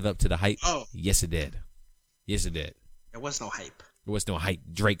it fail to live up to the hype? Oh. Yes, it did. Yes, it did. There was no hype. There was no hype.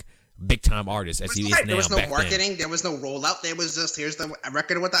 Drake, big time artist as he is now. There was no back marketing. then. There was no rollout. There was just, here's the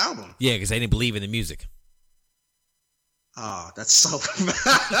record with the album. Yeah, because they didn't believe in the music. Oh, that's so.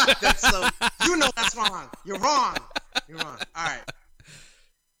 That's so. You know that's wrong. You're wrong. You're wrong. All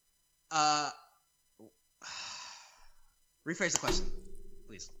right. Rephrase the question,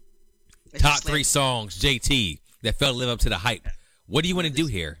 please. Top 3 songs, JT, that failed to live up to the hype. What do you want to do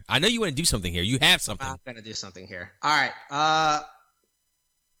here? I know you want to do something here. You have something. I'm gonna do something here. All right.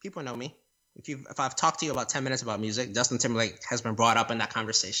 People know me. If I've talked to you about 10 minutes about music, Justin Timberlake has been brought up in that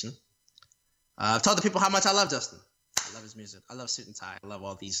conversation. I've told the people how much I love Justin. I love his music. I love Suit and Tie. I love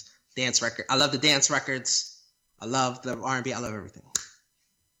all these dance records. I love the dance records. I love the R&B. I love everything.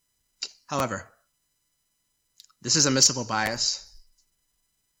 However, this is admissible bias.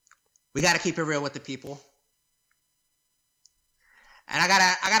 We got to keep it real with the people. And I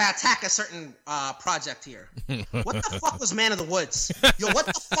gotta attack a certain project here. What the fuck was Man of the Woods? Yo, what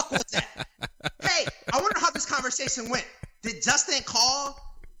the fuck was that? Hey, I wonder how this conversation went. Did Justin call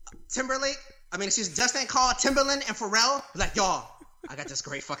Timberland and Pharrell? Like, y'all, I got this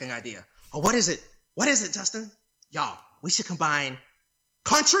great fucking idea. Oh, what is it? What is it, Justin? Y'all, we should combine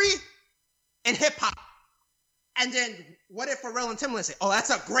country and hip hop. And then what if Pharrell and Timbaland say, oh, that's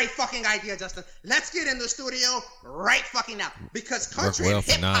a great fucking idea, Justin. Let's get in the studio right fucking now. Because country and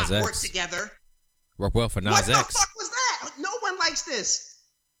hip hop work together. Work well for Nas X. What the fuck was that? No one likes this.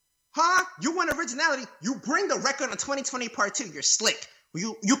 Huh? You want originality. You bring the record on 2020 Part 2. You're slick.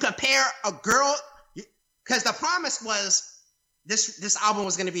 You compare a girl. Because the promise was this album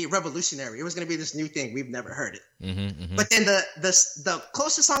was going to be revolutionary. It was going to be this new thing. We've never heard it. Mm-hmm, mm-hmm. But then the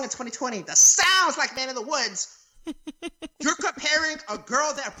closest song in 2020 that sounds like Man in the Woods, you're comparing a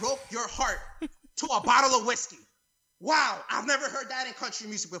girl that broke your heart to a bottle of whiskey. Wow, I've never heard that in country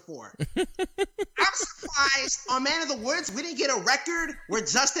music before. I'm surprised on Man of the Woods we didn't get a record where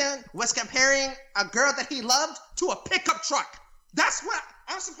Justin was comparing a girl that he loved to a pickup truck. That's what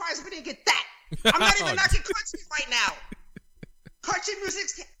I'm surprised we didn't get that. I'm not even knocking country right now. Country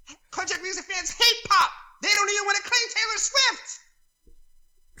music fans hate pop. They don't even want to claim Taylor Swift.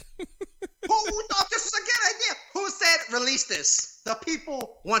 Who thought this was a good idea? Who said release this? The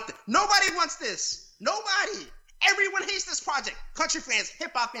people want it. Nobody wants this. Nobody. Everyone hates this project. Country fans,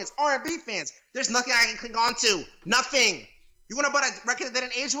 hip hop fans, R&B fans. There's nothing I can cling on to. Nothing. You want to buy a record that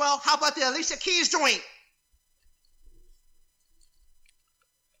didn't age well? How about the Alicia Keys joint?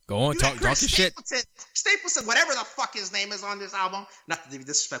 Go on, talk your shit. Stapleton, whatever the fuck his name is on this album. Not to be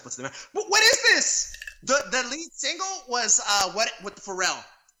disrespectful to the man. But what is this? The lead single was what with Pharrell.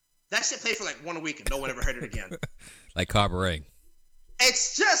 That shit played for like 1 week and no one ever heard it again. Like Carberry.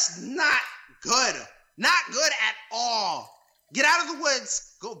 It's just not good. Not good at all. Get out of the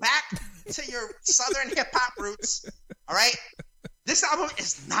woods. Go back to your southern hip hop roots. All right? This album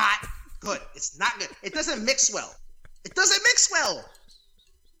is not good. It's not good. It doesn't mix well. It doesn't mix well.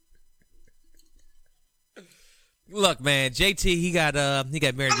 Look, man, JT, he got married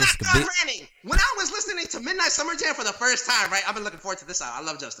to Jessica Biel. When I was listening to Midnight Summer Jam for the first time, right? I've been looking forward to this album. I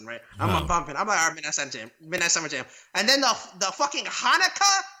love Justin, right? I'm bumping. I'm like, all right, Midnight Summer Jam. And then the fucking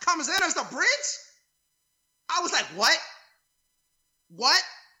Hanukkah comes in as the bridge. I was like, what? What?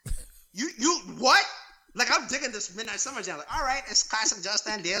 You what? Like, I'm digging this Midnight Summer Jam. Like, all right, it's classic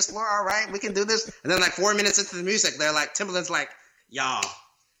Justin, dance floor, all right, we can do this. And then like 4 minutes into the music, they're like, Timbaland's like, y'all,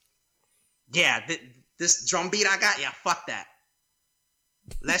 yeah, this drum beat I got, yeah, fuck that.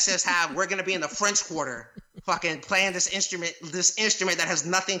 Let's just we're going to be in the French Quarter fucking playing this instrument that has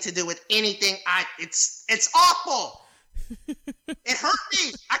nothing to do with anything. It's awful. It hurt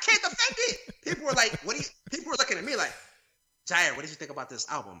me. I can't defend it. People were like, people were looking at me like, Jair, what did you think about this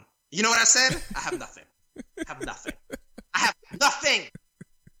album? You know what I said? I have nothing. I have nothing.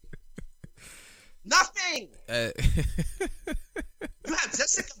 Nothing. You have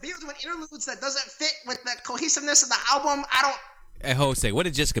Jessica Biel doing interludes that doesn't fit with the cohesiveness of the album. Hey, Jose, what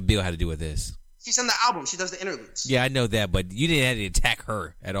did Jessica Biel have to do with this? She's in the album. She does the interludes. Yeah, I know that, but you didn't have to attack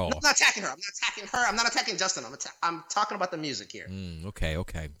her at all. No, I'm not attacking her. I'm not attacking Justin. I'm talking about the music here. Okay.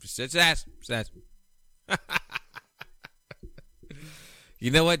 Just ask. You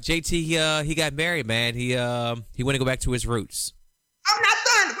know what, JT? He got married, man. He want to go back to his roots. I'm not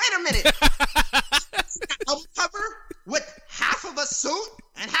done. Wait a minute. Album cover with half of a suit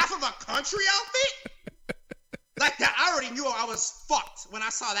and half of a country outfit. Like that, I already knew I was fucked when I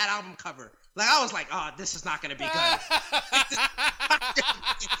saw that album cover. Like I was like, oh, this is not gonna be good. A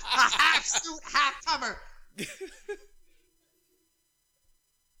half suit, half cover.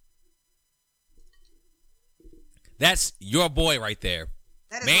 That's your boy right there.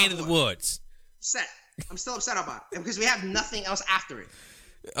 That is Man in the Woods. Upset. I'm still upset about it because we have nothing else after it.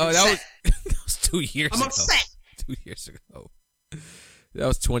 Oh, that was 2 years ago. I'm upset. 2 years ago. That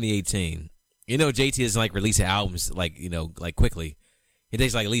was 2018. You know, JT doesn't like releasing albums like quickly. It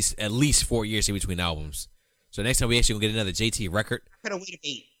takes like at least 4 years in between albums. So next time we actually gonna get another JT record. I could have waited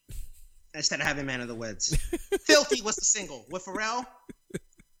 8 instead of having Man of the Woods. Filthy was the single with Pharrell.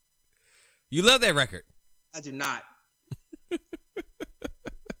 You love that record. I do not.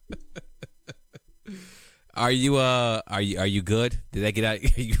 Are you good? Did that get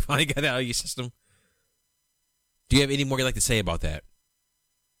out? You finally got that out of your system? Do you have any more you'd like to say about that?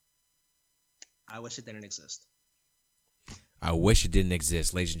 I wish it didn't exist. I wish it didn't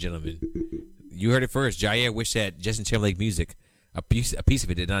exist, ladies and gentlemen. You heard it first. Jair wished that Justin Timberlake music, a piece of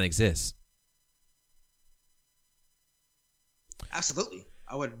it did not exist. Absolutely.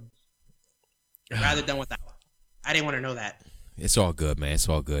 I would rather done without. I didn't want to know that. It's all good, man. It's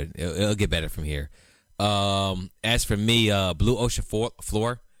all good. It'll get better from here. As for me, Blue Ocean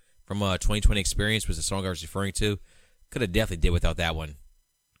Floor from 2020 Experience was the song I was referring to. Could have definitely did without that one.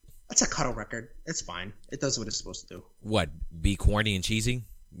 That's a cuddle record. It's fine. It does what it's supposed to do. What? Be corny and cheesy?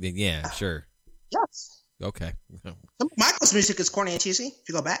 Yeah, sure. Yes. Okay. Michael's music is corny and cheesy. If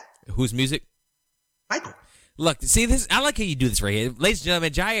you go back. Whose music? Michael. Look, see this. I like how you do this right here, ladies and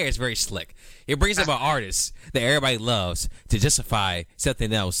gentlemen. Jair is very slick. He brings up an artist that everybody loves to justify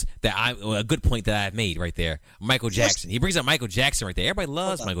something else a good point that I've made right there. Michael Jackson. He brings up Michael Jackson right there. Everybody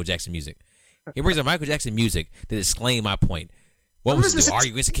loves Michael Jackson music. He brings up Michael Jackson music to disclaim my point. What was it? Are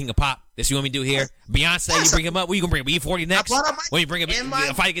you against the King of Pop? This you want me to do here? Beyonce, you bring him up. What you gonna bring him? E40 next? When you bring him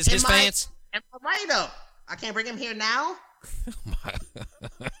a fight against his fans? Am I right though? I can't bring him here now.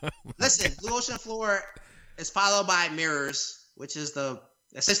 Listen, Blue Ocean Floor is followed by Mirrors, which is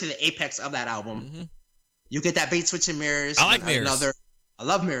essentially the apex of that album. Mm-hmm. You get that beat switch in Mirrors. I like Mirrors. I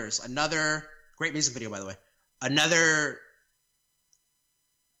love Mirrors. Another great music video, by the way. Another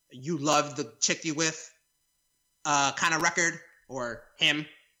you love the chick you with kind of record, or him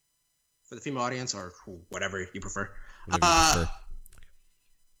for the female audience, or whatever you prefer.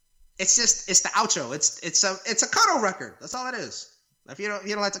 It's the outro. It's a cuddle record. That's all it is. If you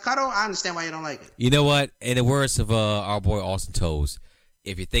don't like to cuddle, I understand why you don't like it. You know what? In the words of our boy Austin Toes,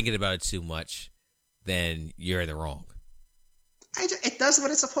 if you're thinking about it too much, then you're in the wrong. It does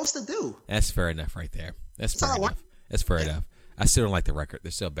what it's supposed to do. That's fair enough right there. That's fair enough. That's fair enough. I still don't like the record.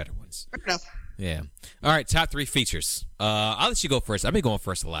 There's still better ones. Fair enough. Yeah. All right, top 3 features. I'll let you go first. I've been going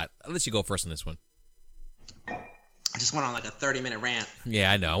first a lot. I'll let you go first on this one. I just went on like a 30-minute rant. Yeah,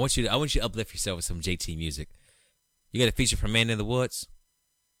 I know. I want you to uplift yourself with some JT music. You got a feature from Man in the Woods?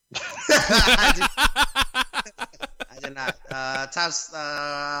 I did not.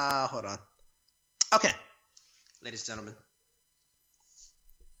 Hold on. Okay. Ladies and gentlemen.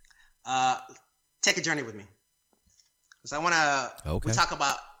 Take a journey with me. Because I want to we talk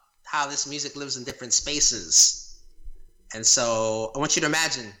about how this music lives in different spaces. And so I want you to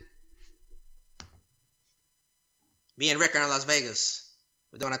imagine me and Rick are in Las Vegas.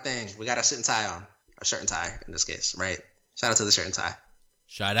 We're doing our thing. We got our suit and tie on. Our shirt and tie, in this case, right? Shout out to the shirt and tie.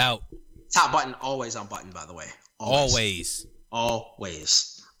 Shout out. Top button, always unbuttoned, by the way. Always.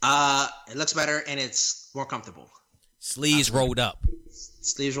 It looks better and it's more comfortable. Sleeves rolled up.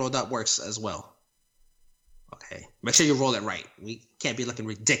 Sleeves rolled up works as well. Okay. Make sure you roll it right. We can't be looking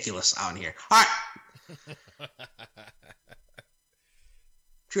ridiculous out here. All right.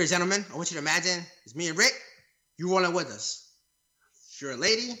 Pure gentlemen, I want you to imagine it's me and Rick. You rolling with us. If you're a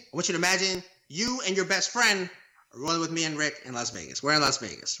lady, I want you to imagine you and your best friend are rolling with me and Rick in Las Vegas. We're in Las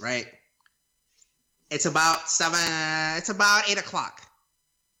Vegas, right? It's about 8 o'clock.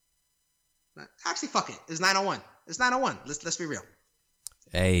 Actually, fuck it. It's 9:01. It's 9:01. Let's be real.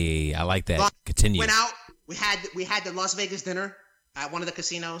 Hey, I like that. Continue. Went out. We had the Las Vegas dinner at one of the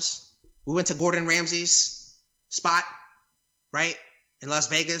casinos. We went to Gordon Ramsay's spot, right, in Las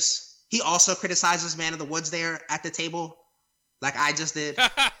Vegas. He also criticizes Man of the Woods there at the table, like I just did.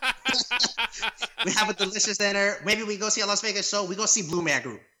 We have a delicious dinner. Maybe we go see a Las Vegas show. We go see Blue Man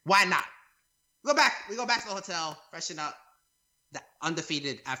Group. Why not? We go back to the hotel, freshen up. The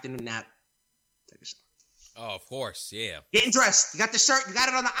undefeated afternoon nap. Take a shower. Oh, of course, yeah. Getting dressed. You got the shirt. You got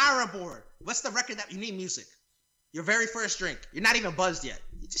it on the iron board. What's the record that you need? Music. Your very first drink. You're not even buzzed yet.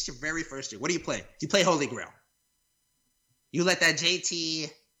 It's just your very first drink. What do you play? You play Holy Grail. You let that JT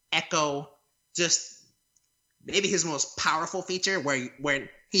echo just maybe his most powerful feature where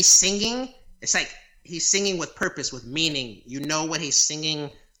he's singing. It's like he's singing with purpose, with meaning. You know what he's singing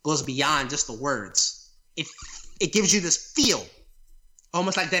goes beyond just the words. It gives you this feel,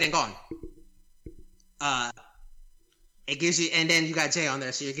 almost like Dead and Gone. It gives you, and then you got Jay on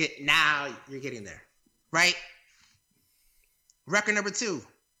there, so you're getting there, right? Record number 2.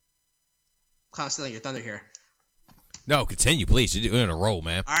 Kind of stealing your thunder here. No, continue, please. You're in a roll,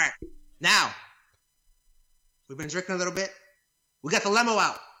 man. All right. Now, we've been drinking a little bit. We got the limo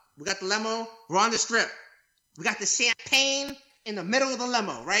out. We're on the strip. We got the champagne in the middle of the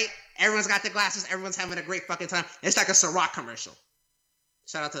limo, right? Everyone's got their glasses. Everyone's having a great fucking time. It's like a Ciroc commercial.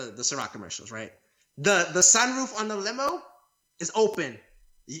 Shout out to the Ciroc commercials, right? The sunroof on the limo is open.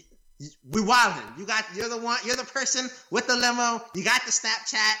 We wildin'. You're the person with the limo. You got the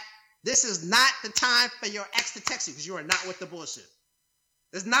Snapchat. This is not the time for your ex to text you because you are not with the bullshit.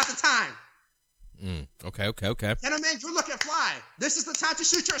 This is not the time. Okay. Gentlemen, you're looking fly. This is the time to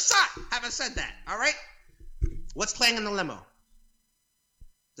shoot your shot. Having said that, all right? What's playing in the limo?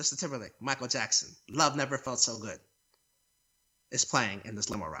 Justin Timberlake, Michael Jackson. Love Never Felt So Good. It's playing in this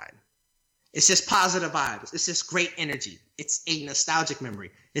limo ride. It's just positive vibes. It's just great energy. It's a nostalgic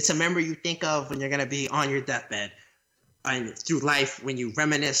memory. It's a memory you think of when you're going to be on your deathbed and through life when you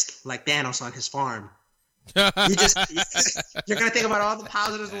reminisce like Thanos on his farm. You're going to think about all the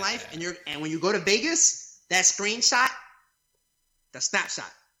positives in life. And when you go to Vegas, that screenshot, the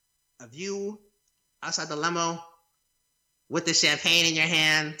snapshot of you outside the limo with the champagne in your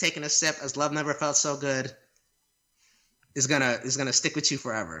hand, taking a sip as Love Never Felt So Good is gonna stick with you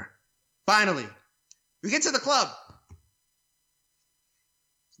forever. Finally, we get to the club.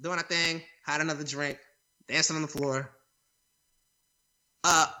 Doing a thing, had another drink, dancing on the floor.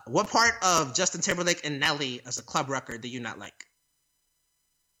 What part of Justin Timberlake and Nelly as a club record do you not like?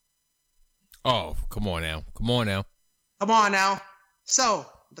 Oh, come on now. So,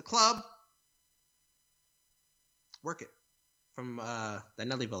 the club, Work It, from the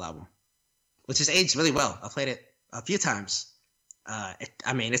Nellyville album, which has aged really well. I played it a few times. As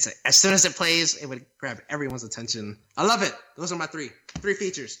soon as it plays, it would grab everyone's attention. I love it. Those are my three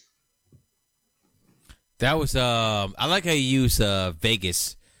features. That was I like how you use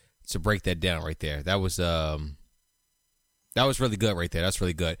Vegas to break that down right there. That was really good right there. That's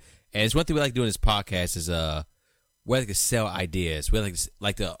really good. And it's one thing we like doing this podcast is we like to sell ideas. We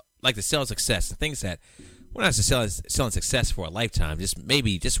like to sell success. The things that we're not just selling success for a lifetime. Just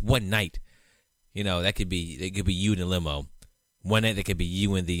one night. You know, it could be you in the limo. One night that could be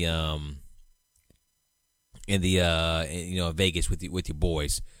you in the Vegas with your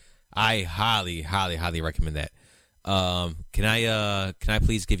boys. I highly, highly, highly recommend that. Can I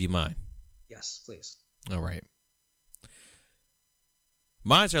please give you mine? Yes, please. All right.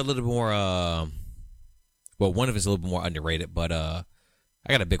 Mine's are a little bit more. One of it's a little bit more underrated, but I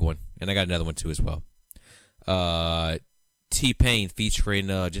got a big one, and I got another one too as well. T-Pain featuring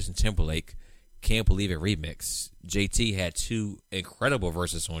Justin Timberlake. Can't Believe It remix. JT had 2 incredible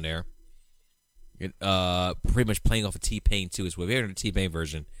verses on there. Pretty much playing off of T-Pain too as well. We haven't heard the T-Pain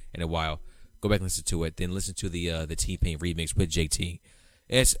version in a while. Go back and listen to it. Then listen to the T-Pain remix with JT.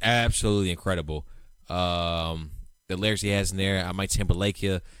 It's absolutely incredible. The lyrics he has in there. I Might Timberlake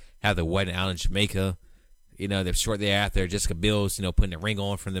You. Have the wedding out in Jamaica. You know, they're shortly thereafter. Jessica Biel's, putting the ring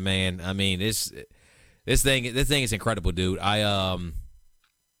on from the man. I mean, this thing is incredible, dude.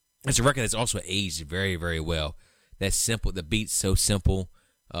 It's a record that's also aged very, very well. That's simple. The beat's so simple.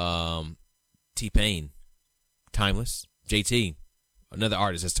 T-Pain, timeless. JT, another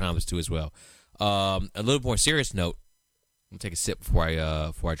artist that's timeless too as well. A little more serious note. I'm gonna take a sip before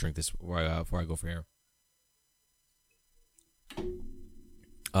I drink this. Before I go from here.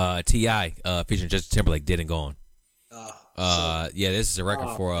 T.I. Featuring Justin Timberlake, Dead and Gone. This is a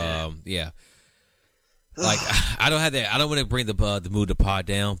record for yeah. Like I don't have that. I don't want to bring the mood to pod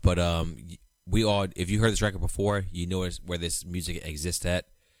down, but we all. If you heard this record before, you know where this music exists at.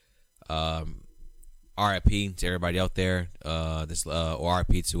 R.I.P. to everybody out there. Or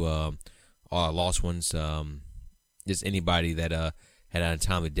R.I.P. to all our lost ones. Just anybody that had an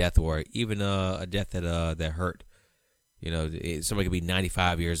untimely death, or even a death that hurt. Somebody could be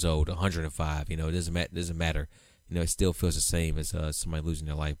 95 years old, 105. It doesn't matter. It still feels the same as somebody losing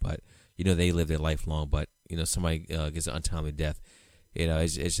their life, but. They live their life long, but somebody gets an untimely death.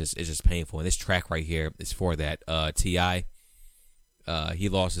 It's just painful. And this track right here is for that. T.I. He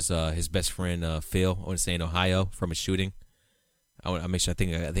lost his best friend Phil. I want to say in Ohio from a shooting. I make sure I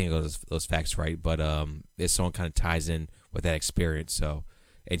think I got those facts right, but this song kind of ties in with that experience. So,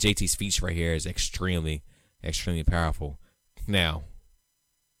 and JT's speech right here is extremely, extremely powerful. Now,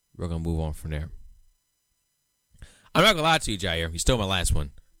 we're gonna move on from there. I'm not gonna lie to you, Jair. You stole my last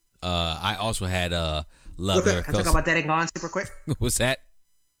one. I also had Love. Can I talk about Dead and Gone super quick? What's that?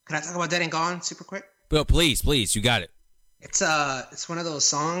 Can I talk about Dead and Gone super quick? Well, please, you got it. It's one of those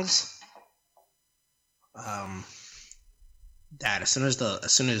songs. that as soon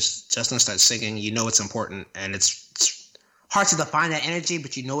as Justin starts singing, you know it's important, and it's hard to define that energy,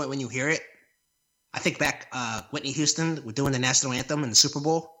 but you know it when you hear it. I think back Whitney Houston with doing the national anthem in the Super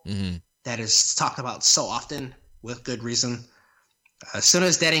Bowl. Mm-hmm. That is talked about so often with good reason. As soon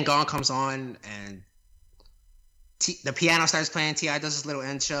as Dead Ain't Gone comes on and the piano starts playing, T.I. does his little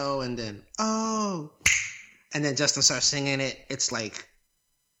end show, and then and then Justin starts singing it. It's like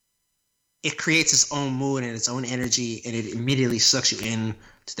it creates its own mood and its own energy, and it immediately sucks you in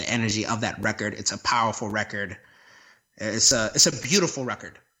to the energy of that record. It's a powerful record. It's a beautiful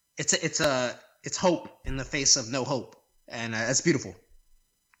record. It's hope in the face of no hope, and it's beautiful.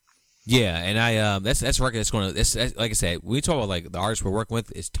 Yeah, and that's a record that's like I said, when we talk about like the artists we're working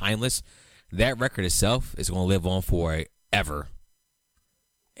with, it's timeless. That record itself is going to live on forever.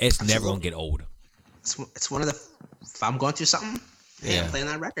 It's never going to get old. It's one of the. If I'm going through something, yeah, I'm playing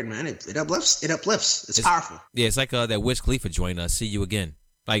that record, man. It uplifts. It uplifts. It's powerful. Yeah, it's like that Wiz Khalifa joint. See You Again.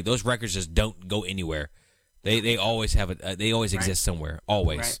 Like those records just don't go anywhere. They always have it. They always exist somewhere.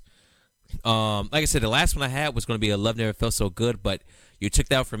 Always. Right. Like I said, the last one I had was going to be a Love Never Felt So Good, but you took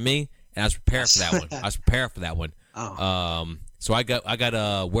that from me, and I was prepared for that one. Oh. So I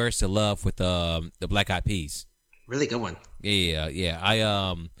got Where's the Love with the Black Eyed Peas. Really good one. Yeah.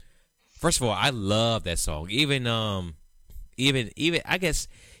 I first of all, I love that song. Even I guess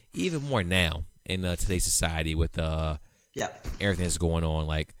even more now in today's society with everything that's going on.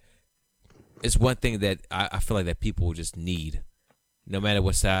 Like it's one thing that I feel like that people just need, no matter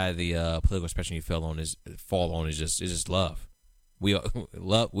what side of the political spectrum you fall on is just love.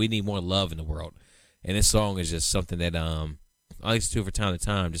 We need more love in the world, and this song is just something that I listen to from time to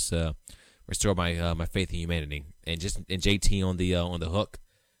time, just restore my faith in humanity, and JT on the hook.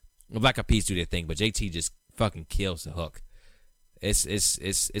 Black Eyed Peas do their thing, but JT just fucking kills the hook.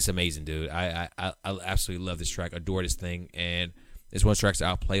 It's amazing, dude. I absolutely love this track, adore this thing, and it's one of the tracks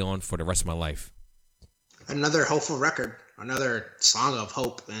I'll play on for the rest of my life. Another hopeful record, another song of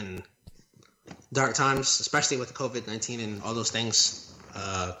hope in dark times, especially with COVID-19 and all those things.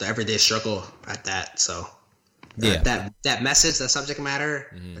 The everyday struggle at that. So that message, that subject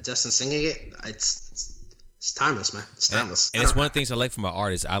matter, Justin singing it, it's timeless, man. It's timeless. And it's one of the things I like from an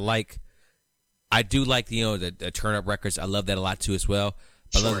artist. I do like the turn up records. I love that a lot too as well.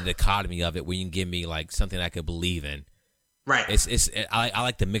 But I love the dichotomy of it, where you can give me like something I could believe in. Right. I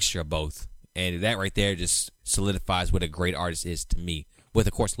like the mixture of both, and that right there just solidifies what a great artist is to me. With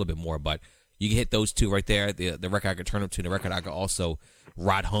of course a little bit more, but you can hit those two right there. The record I could turn up to, and the record I could also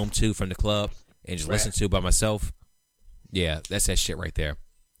ride home to from the club and just listen to by myself. Yeah, that's that shit right there.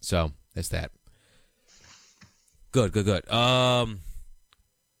 So that's that. Good.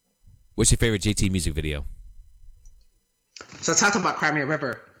 What's your favorite JT music video? So I talked about Cry Me a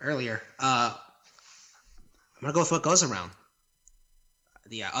River earlier. I'm gonna go with What Goes Around,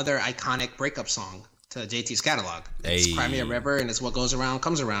 the other iconic breakup song to JT's catalog. It's Cry Me a River and it's What Goes Around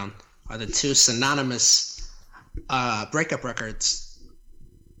Comes Around are the two synonymous breakup records.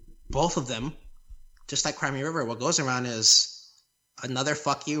 Both of them, just like Cry Me a River, What Goes Around is another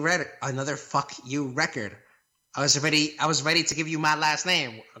fuck you record. I was ready to give you my last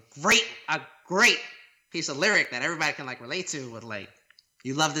name. A great piece of lyric that everybody can like relate to, with like,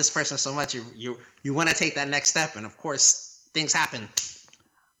 you love this person so much, you want to take that next step, and of course things happen.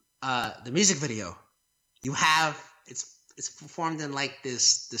 The music video, it's performed in like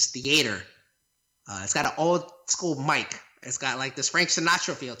this theater. It's got an old school mic. It's got like this Frank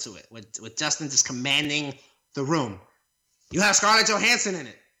Sinatra feel to it, with Justin just commanding the room. You have Scarlett Johansson in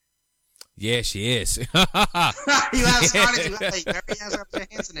it. Yeah, she is. You have Scarlett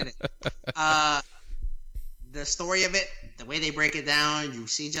Johansson in it. The story of it, the way they break it down, you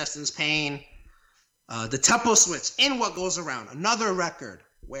see Justin's pain. The tempo switch in What Goes Around, another record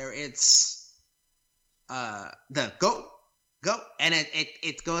where it's the go, and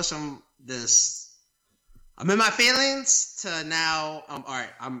it goes from this I'm in my feelings to now all right.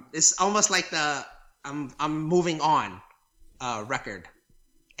 It's almost like the I'm moving on record.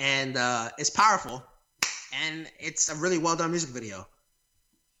 And it's powerful, and it's a really well done music video.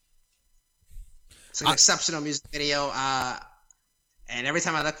 It's an exceptional music video, and every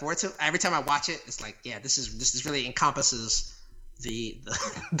time I watch it, it's like, yeah, this is really encompasses the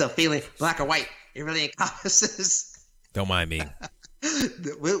feeling, black or white. It really encompasses. Don't mind me.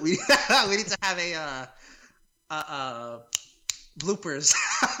 we need to have a bloopers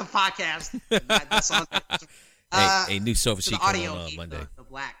podcast. A new sofa sheet came on Monday. The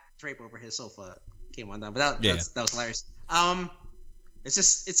black drape over his sofa came undone, but that was hilarious.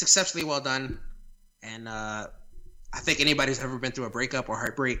 It's exceptionally well done, and I think anybody who's ever been through a breakup or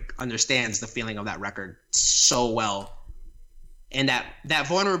heartbreak understands the feeling of that record so well. and that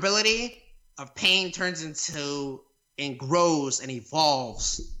vulnerability of pain turns into and grows and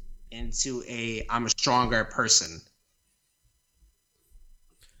evolves into I'm a stronger person.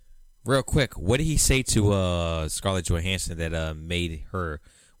 Real quick, what did he say to Scarlett Johansson that made her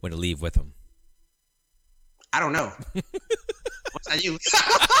want to leave with him? I don't know. What's that you?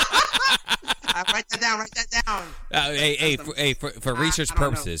 Write that down. For research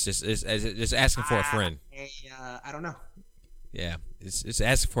purposes, just asking for a friend. I don't know. Yeah, it's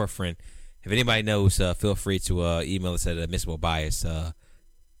asking for a friend. If anybody knows, feel free to email us at admissiblebias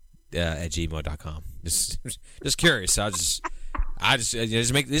at gmail.com. Just curious. I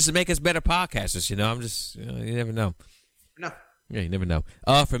just make us better podcasters. I'm just you never know. No. Yeah, you never know.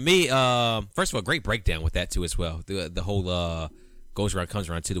 For me, first of all, great breakdown with that too as well. The whole goes around comes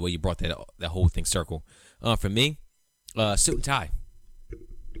around too. The way you brought that whole thing circle. For me, suit and tie.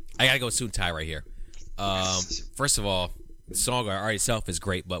 I gotta go with suit and tie right here. First of all, the song already itself is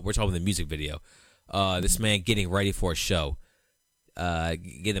great, but we're talking about the music video. This man getting ready for a show,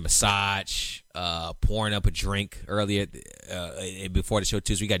 getting a massage, pouring up a drink earlier before the show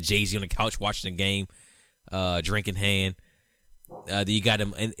too. So we got Jay-Z on the couch watching the game, drink in hand. You got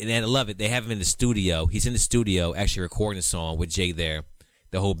him, and I love it. They have him in the studio. He's in the studio actually recording the song with Jay there,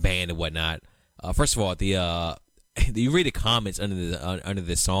 the whole band and whatnot. First of all, you read the comments under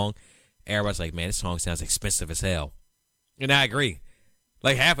this song. Everybody's like, "Man, this song sounds expensive as hell," and I agree.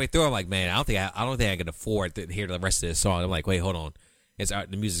 Like halfway through, I'm like, "Man, I don't think I can afford to hear the rest of this song." I'm like, "Wait, hold on,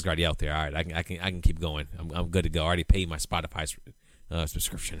 the music's already out there. All right, I can keep going. I'm good to go. I already paid my Spotify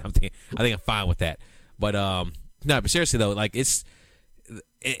subscription. I think I'm fine with that." But no, but seriously though, like it's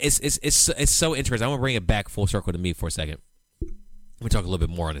so interesting. I want to bring it back full circle to me for a second. Let me talk a little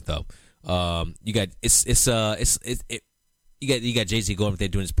bit more on it though. You got you got Jay-Z going up there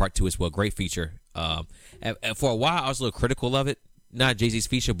doing his part 2 as well. Great feature. And for a while I was a little critical of it, not Jay-Z's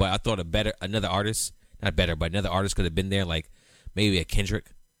feature, but I thought another artist could have been there, like maybe a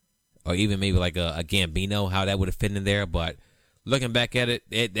Kendrick or even maybe like a Gambino, how that would have fit in there. But looking back at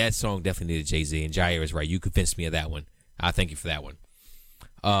it, that song definitely needed Jay-Z, and Jair is right. You convinced me of that one. I thank you for that one.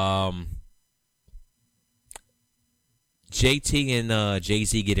 JT and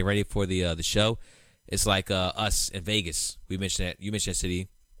Jay-Z getting ready for the show. It's like us in Vegas. We mentioned that. You mentioned that city.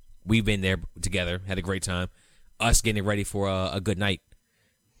 We've been there together, had a great time. Us getting ready for a good night.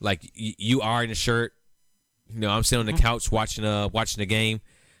 Like you are in a shirt. I'm sitting on the couch watching the game.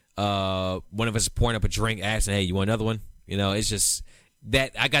 One of us is pouring up a drink, asking, "Hey, you want another one?" It's just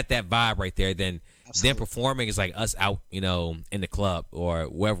that I got that vibe right there. Then them performing is like us out, in the club or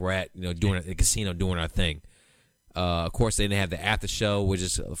wherever we're at, doing at the casino, doing our thing. Of course, they didn't have the after show, which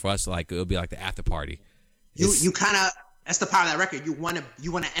is for us like it'll be like the after party. You kind of, that's the power of that record. You want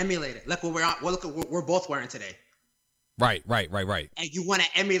to emulate it. Look what we're both wearing today. Right. And you want to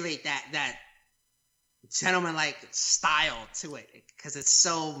emulate that gentleman-like style to it because it's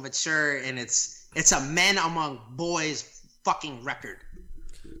so mature and it's a men among boys fucking record.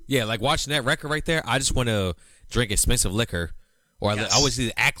 Yeah, like watching that record right there, I just want to drink expensive liquor, or I always need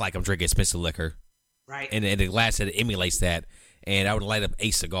to act like I'm drinking expensive liquor. Right. And the glass that emulates that, and I would light up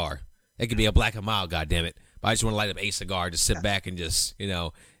a cigar. It could be a Black and Mild, goddammit. But I just want to light up a cigar, just sit back and just,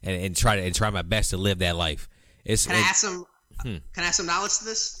 and try my best to live that life. Can I add some knowledge to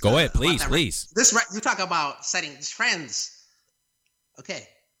this? Go ahead, please. You talk about setting trends. Okay,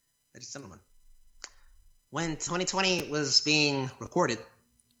 ladies and gentlemen. When 2020 was being recorded,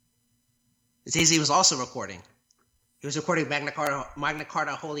 Jay-Z was also recording. He was recording Magna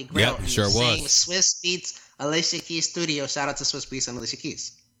Carta Holy Grail. Yep, sure was. Same Swiss Beats, Alicia Keys studio. Shout out to Swiss Beats and Alicia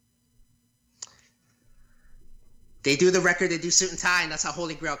Keys. They do the record, they do Suit and Tie, and that's how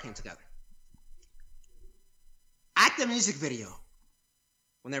Holy Grail came together. At the music video,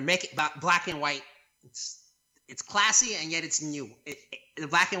 when they're making black and white, it's classy and yet it's new. The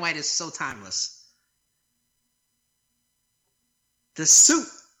black and white is so timeless. The suit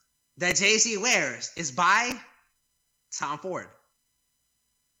that Jay-Z wears is by Tom Ford.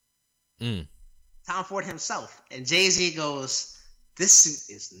 Tom Ford himself. And Jay-Z goes, "This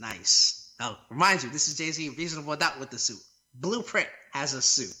suit is nice." Now, remind you, this is Jay-Z, Reasonable Doubt with the suit. Blueprint has a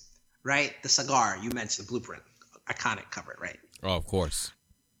suit, right? The cigar, you mentioned Blueprint. Iconic cover, right? Oh, of course.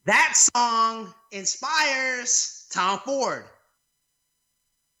 That song inspires Tom Ford.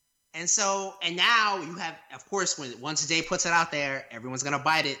 And now you have, of course, once Jay puts it out there, everyone's going to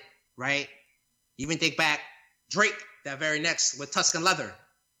bite it, right? Even think back, Drake, that very next with Tuscan Leather.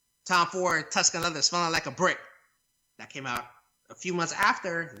 Tom Ford, Tuscan Leather, smelling like a brick. That came out a few months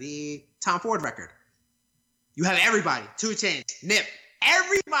after the Tom Ford record. You have everybody, 2 Chainz, Nip.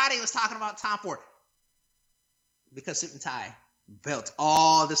 Everybody was talking about Tom Ford. Because Suit and Tie built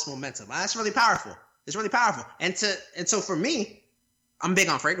all this momentum. That's really powerful. It's really powerful. And so for me, I'm big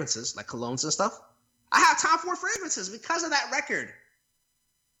on fragrances like colognes and stuff. I have Tom Ford fragrances because of that record.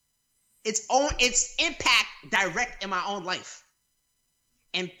 Its impact direct in my own life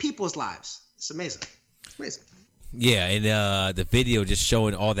and people's lives. It's amazing. It's amazing. Yeah, and the video just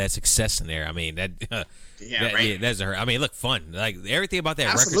showing all that success in there. I mean, that right. Yeah, that's her. I mean, it looked fun. Like everything about that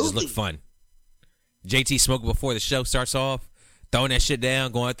record just looked fun. JT smoking before the show starts off, throwing that shit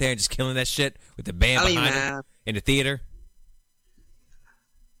down, going out there and just killing that shit with the band behind him in the theater.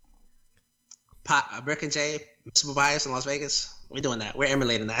 Brick and J, Mr. Bias in Las Vegas. We're doing that. We're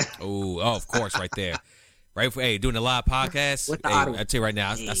emulating that. Oh, of course, right there. Right for doing a live podcast. With the I tell you right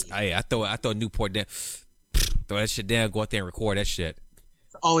now, I throw Newport down, throw that shit down, go out there and record that shit.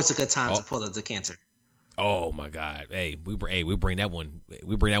 It's always a good time to pull the decanter. Oh my God! Hey, we bring that one.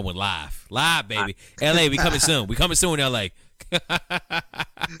 We bring that one live, baby. LA, we coming soon. We coming soon, LA.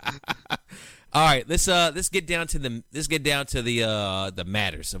 All right, let's get down to the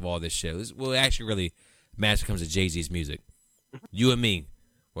matters of all this shit. Well, actually, really matters when it comes to Jay-Z's music. You and me,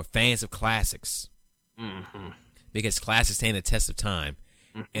 we're fans of classics because classics stand the test of time,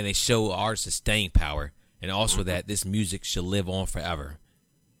 and they show artists' staying power, and also that this music should live on forever.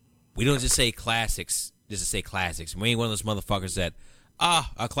 We don't just say classics just to say classics. We ain't one of those motherfuckers that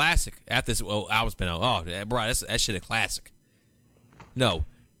a classic after this album's been out. Oh, bro, that shit a classic. No.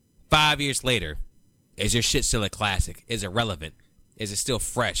 5 years later, is your shit still a classic? Is it relevant? Is it still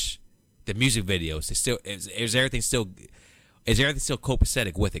fresh? The music videos, is everything still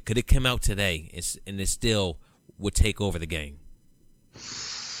copacetic with it? Could it come out today and it still would take over the game?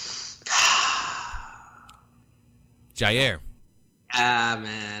 Jair.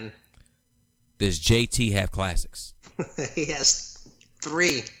 Man. Does JT have classics? He has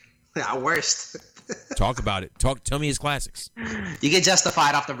 3. At worst. Talk about it. Tell me his classics. You get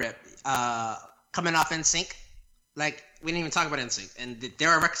Justified off the rip. Coming off NSYNC. Like, we didn't even talk about NSYNC. And there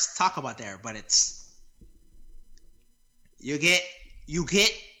are records to talk about there, but it's... You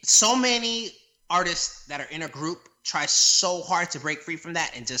get so many artists that are in a group try so hard to break free from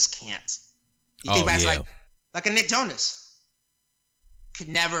that and just can't. You think back like a Nick Jonas. Could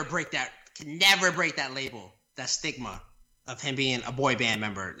never break that label, that stigma of him being a boy band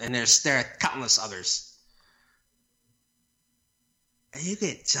member. And there are countless others. And you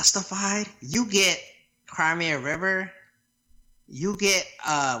get Justified. You get Cry Me a River. You get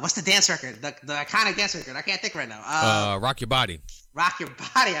what's the dance record? The iconic dance record. I can't think right now. Rock Your Body. Rock Your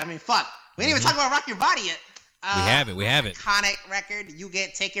Body. I mean, fuck. We didn't even talk about Rock Your Body yet. We haven't. Iconic record. You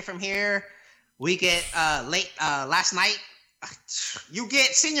get Take It From Here. We get Last Night. You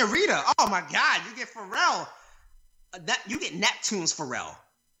get Senorita. Oh my God. You get Pharrell. You get Neptune's Pharrell.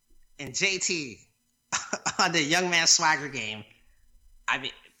 And JT on the Young Man Swagger game. I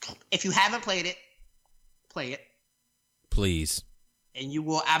mean, if you haven't played it, play it. Please. And you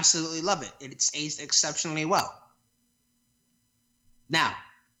will absolutely love it. It's aged exceptionally well. Now,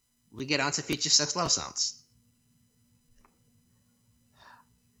 we get on to Future Sex Love Sounds.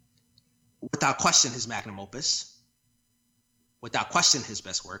 Without question, his magnum opus. Without question, his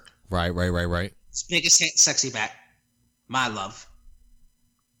best work. Right. His biggest hit, Sexy Back. My Love.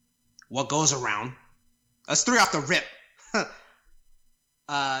 What Goes Around. That's 3 off the rip.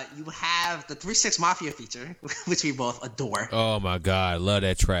 You have the 3 6 Mafia feature, which we both adore. Oh my God, I love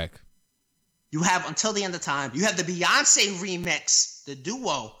that track. You have Until the End of Time. You have the Beyonce remix, the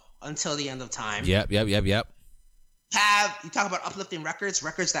duo Until the End of Time. Yep. You talk about uplifting records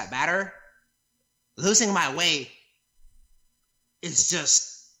that matter. Losing My Way is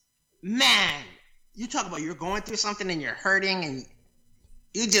just, man, you talk about you're going through something and you're hurting and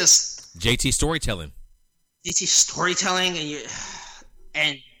you just... JT storytelling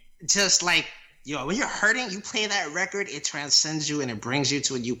and just like, when you're hurting, you play that record, it transcends you and it brings you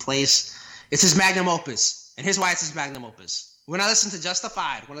to a new place. It's his magnum opus. And here's why it's his magnum opus. When I listen to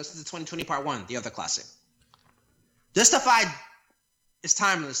Justified, when I listen to 2020 Part 1, the other classic, Justified is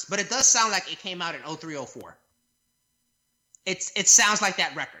timeless, but it does sound like it came out in 0304. It sounds like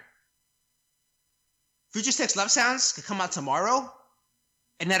that record. Future Sex Love Sounds could come out tomorrow,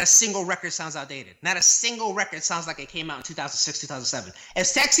 and not a single record sounds outdated. Not a single record sounds like it came out in 2006, 2007. If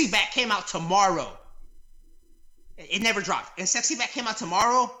Sexy Back came out tomorrow, it never dropped. If Sexy Back came out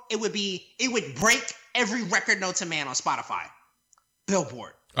tomorrow, it would break every record known to man on Spotify,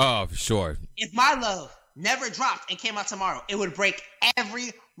 Billboard. Oh, for sure. If My Love never dropped and came out tomorrow, it would break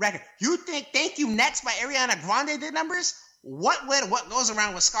every record. You think Thank You Next by Ariana Grande did numbers? What Goes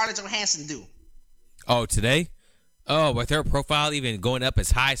Around with Scarlett Johansson do? Oh, today? Oh, with her profile even going up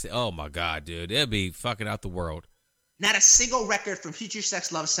as high as... Oh, my God, dude. It'll be fucking out the world. Not a single record from Future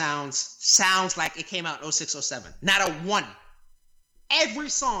Sex Love sounds like it came out in 06, 07. Not a one. Every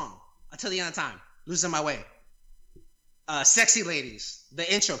song, Until the End of Time, Losing My Way, Sexy Ladies,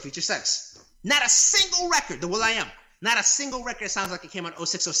 the intro, Future Sex. Not a single record, The Will I Am. Not a single record sounds like it came out in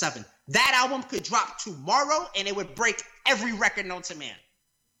 06, 07. That album could drop tomorrow and it would break every record known to man.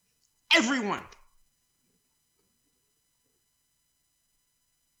 Everyone.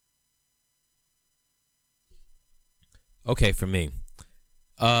 Okay, for me,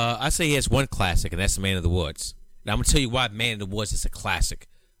 I say he has one classic, and that's Man of the Woods. And I'm gonna tell you why Man of the Woods is a classic.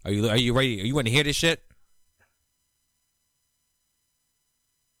 Are you ready? Are you want to hear this shit?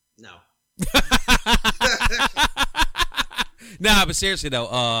 No. Nah, but seriously though,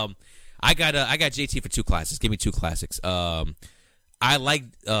 I got JT for two classics. Give me two classics. I like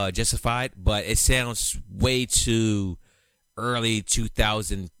Justified, but it sounds way too early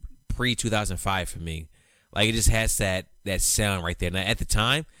 2000, pre 2005 for me. Like it just has that sound right there. Now at the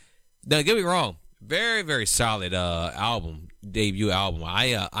time, don't get me wrong, very very solid debut album.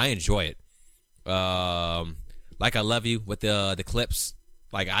 I enjoy it. Like I Love You with the clips.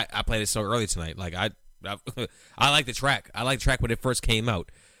 Like I played it so early tonight. Like I like the track. I like the track when it first came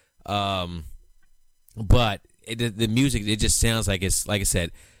out. But the music, it just sounds like it's, like I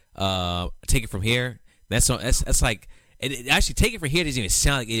said, Take It From Here. That's like it actually, Take It From Here doesn't even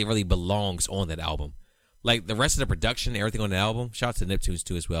sound like it really belongs on that album. Like the rest of the production, everything on the album. Shout out to Neptunes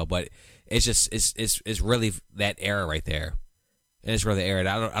too as well. But it's just it's really that era right there, and it's really the era. I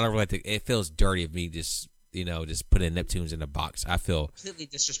don't really like it feels dirty of me just putting Neptunes in a box. I feel completely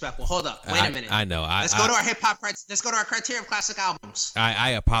disrespectful. Hold up, wait a minute. I know. Let's go to our hip hop. Let's go to our criteria of classic albums. I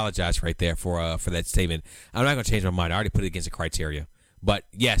apologize right there for that statement. I'm not gonna change my mind. I already put it against the criteria. But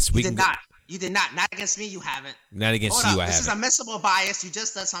yes, we did not. You did not. Not against me. You haven't. Not against you. I haven't. This is admissible bias. You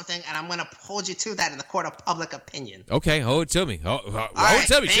just said something, and I'm going to hold you to that in the court of public opinion. Okay, hold it to me. Hold it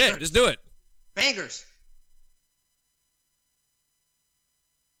to me. Bangers. Shit, let's do it. Bangers.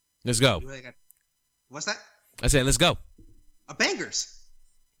 Let's go. What's that? I said, let's go. Bangers.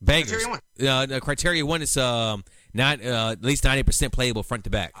 Criteria one. Criteria one is not at least 90% playable front to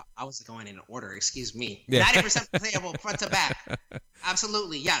back. I was going in order. Excuse me. Yeah. 90% playable front to back.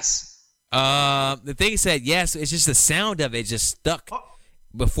 Absolutely, yes. The thing is that yes, it's just the sound of it just stuck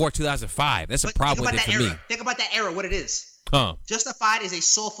before 2005. That's a problem with it for me. Think about that era. What it is. Justified is a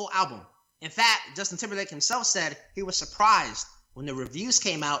soulful album. In fact, Justin Timberlake himself said he was surprised when the reviews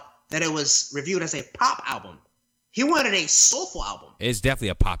came out that it was reviewed as a pop album. He wanted a soulful album. It's definitely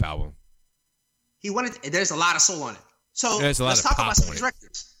a pop album. There's a lot of soul on it. So let's talk about some of these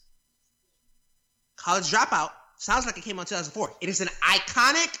records. College Dropout sounds like it came out in 2004. It is an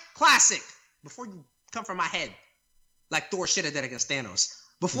iconic classic. Before you come from my head, like Thor should have did against Thanos.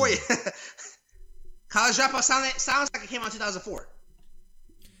 Before you, College Dropout sounds like it came out in 2004.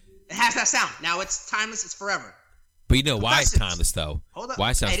 It has that sound. Now it's timeless. It's forever. But you know why it's timeless though? Hold up.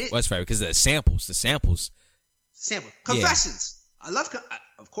 Why it sounds forever? Because of the samples. Confessions. Yeah. I love,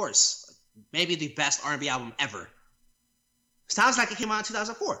 of course, maybe the best R&B album ever. Sounds like it came out in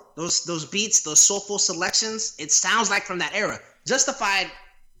 2004. Those beats, those soulful selections, it sounds like from that era. Justified,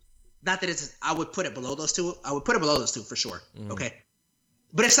 not that it's, I would put it below those two. I would put it below those two for sure. Okay.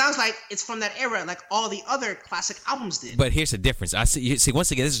 But it sounds like it's from that era, like all the other classic albums did. But here's the difference. See,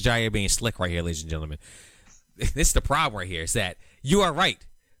 once again, this is Jair being slick right here, ladies and gentlemen. This is the problem right here, is that you are right.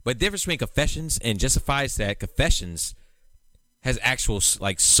 But the difference between Confessions and Justified is that Confessions has actual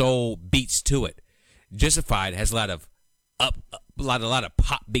like soul beats to it. Justified has a lot of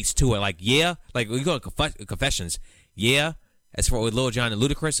pop beats to it. Like like when you go to Confessions, as for with Lil Jon and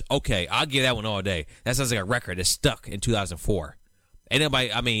Ludacris, okay, I'll give that one all day. That sounds like a record that's stuck in 2004. Ain't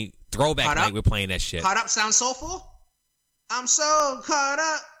nobody, I mean, throwback night, we're playing that shit. Caught Up sounds soulful? I'm so caught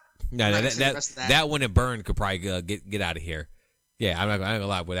up. No, that one and Burn could probably get out of here. Yeah, I'm not gonna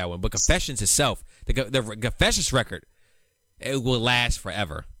lie with that one. But Confessions itself, the Confessions record, it will last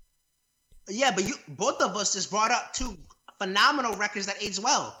forever. Yeah, but both of us just brought up two phenomenal records that aged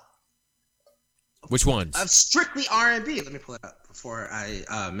well. Which ones? Of strictly R&B. Let me pull it up before I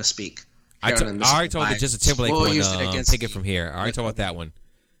misspeak. I already told the Justin Timberlake one. Take It From Here. I already talked about that one.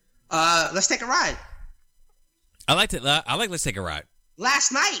 Let's Take a Ride. I like Let's Take a Ride.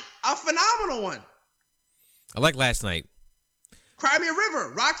 Last Night, a phenomenal one. I like Last Night. Cry Me a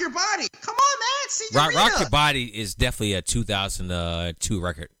River, Rock Your Body. Come on, man. Rock Your Body is definitely a 2002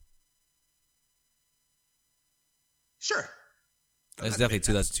 record. Sure. It's definitely a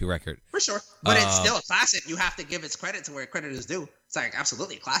 2002 record. For sure. But it's still a classic. You have to give its credit to where credit is due. It's like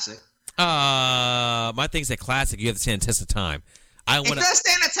absolutely a classic. My thing's that classic, you have to stand the test of time. It does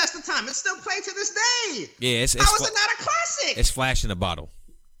stand the the test of time. It's still played to this day. Yeah, How is it not a classic? It's flash in the bottle.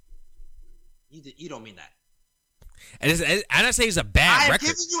 You don't mean that. And I don't say it's a bad record.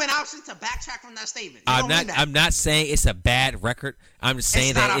 I'm giving you an option to backtrack from that statement. I'm not saying it's a bad record. I'm just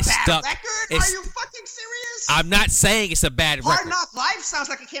saying that it's stuck. Record? Are you fucking serious? I'm not saying it's a bad record. Hard Knock Life sounds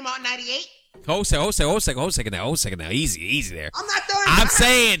like it came out in '98. Hold a second now. Easy there. I'm not done. I'm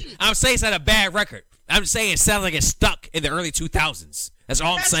saying it's not a bad record. I'm saying it sounds like it's stuck in the early 2000s. That's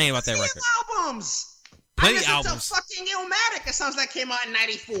all I'm saying about that record. Plenty of albums. To fucking Illmatic. It sounds like it came out in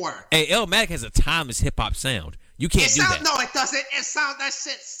 '94. Hey, Illmatic has a timeless hip hop sound. You can't do that. No, it doesn't.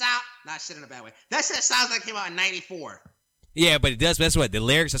 Not shit in a bad way. That shit sounds like it came out in '94. Yeah, but it does. That's what the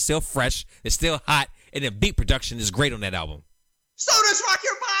lyrics are still fresh. It's still hot, and the beat production is great on that album. So does Rock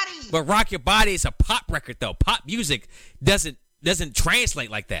Your Body. But Rock Your Body is a pop record, though. Pop music doesn't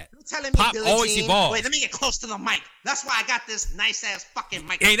translate like that. You're telling me pop Billie always Jean, evolves. Wait, let me get close to the mic. That's why I got this nice ass fucking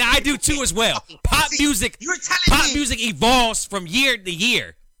mic. And I do too as well. Pop music evolves from year to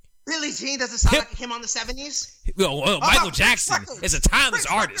year. Billie Jean doesn't sound like it came out in the 70s. Michael Jackson is a timeless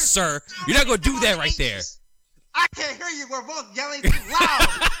artist, sir. You're not gonna do that right there. I can't hear you. We're both yelling too loud.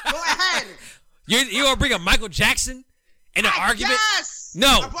 Go ahead. You're gonna bring a Michael Jackson in an argument? Yes.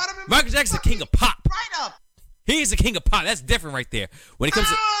 No. Michael Jackson's the king of pop. Right up. He's the king of pop. That's different right there. When it comes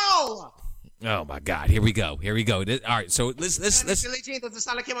to oh my God, here we go. All right, so let's. Billie Jean doesn't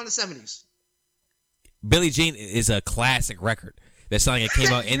sound like it came out in the 70s. Billie Jean is a classic record. That song that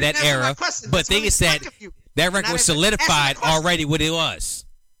came out in that era. But thing is that record was solidified already what it was.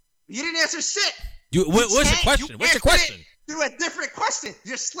 You didn't answer shit. What's your question? What's your question? Do a different question.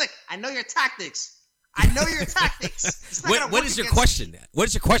 You're slick. I know your tactics. What is your question? What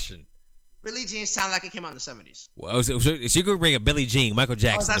is your question? Billie Jean sound like it came out in the 70s. Well, so you're going to bring a Billie Jean, Michael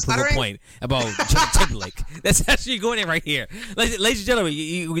Jackson, to prove a point about Justin Timberlake. That's actually going in right here. Ladies and gentlemen,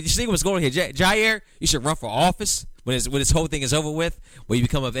 you see what's going on here. Jair, you should run for office when this whole thing is over with, when you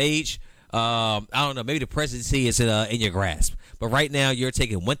become of age. I don't know, maybe the presidency is in your grasp. But right now, you're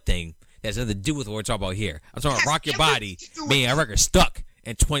taking one thing that has nothing to do with what we're talking about here. I'm talking about Rock Your Body, meaning a record stuck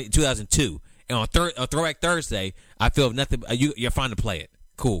in 2002. And on Throwback Thursday, I feel nothing. You're fine to play it.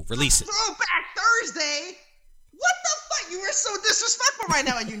 Cool, release it. Throwback Thursday? What the fuck? You are so disrespectful right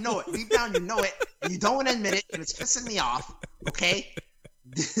now, and you know it. Deep down, you know it. And you don't want to admit it, and it's pissing me off. Okay?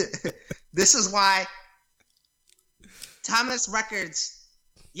 This is why timeless records,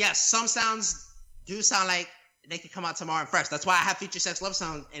 yes, some sounds do sound like they could come out tomorrow and fresh. That's why I have Future Sex Love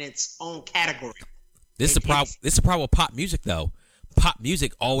Song in its own category. This is the problem with pop music, though. Pop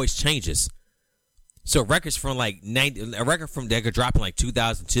music always changes. So records from a record from that could drop in like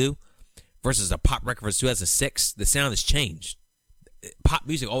 2002 versus a pop record from 2006, the sound has changed. Pop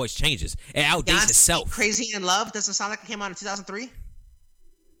music always changes. It outdates itself. Crazy in Love doesn't sound like it came out in 2003?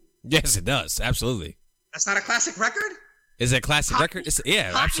 Yes, it does. Absolutely. That's not a classic record? Is it a classic record?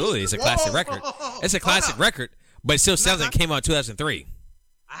 Absolutely. It's a classic record. It's a classic record, but it still sounds like it came out in 2003.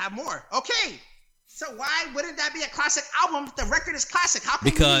 I have more. Okay. So why wouldn't that be a classic album if the record is classic? How can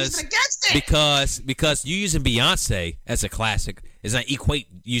you use it against it? Because you using Beyonce as a classic is not equate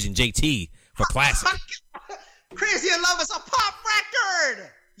using JT for classic. Crazy in Love is a pop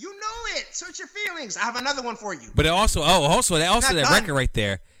record. You know it. Search your feelings. I have another one for you. But it that record right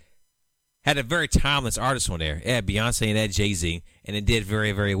there had a very timeless artist on there. It had Beyonce and it had Jay-Z, and it did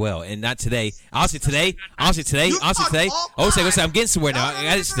very, very well. And not today. Honestly, today. I'm getting somewhere now.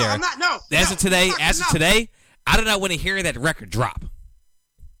 As of today, I do not want to hear that record drop.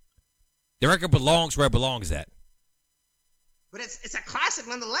 The record belongs where it belongs at. But it's a classic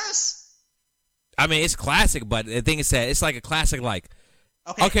nonetheless. I mean, it's classic, but the thing is that it's like a classic, like,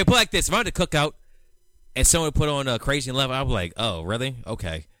 okay, put it like this. If I went to Cookout and someone put on Crazy in Love, I'd be like, oh, really?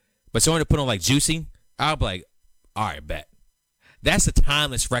 Okay. But someone to put on like Juicy, I'll be like, all right, bet. That's a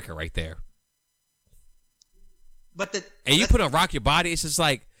timeless record right there. And you put on Rock Your Body, it's just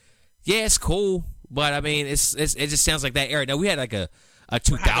like, yeah, it's cool, but I mean, it just sounds like that era. Now we had like a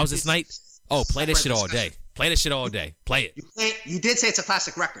 2000s night. Oh, play this shit all day. Play this shit all day. Play it. You did say it's a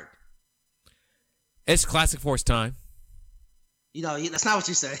classic record. It's classic for its time. You know, that's not what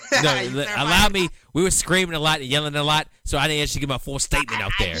you said. No, allow me. We were screaming a lot and yelling a lot, so I didn't actually give my full statement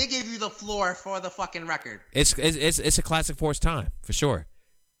out there. I did give you the floor for the fucking record. It's a classic for its time, for sure.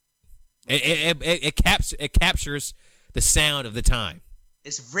 It captures the sound of the time.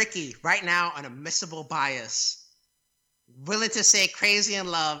 It's Ricky right now on a missable bias, willing to say "Crazy in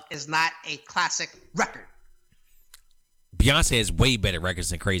Love" is not a classic record. Beyonce has way better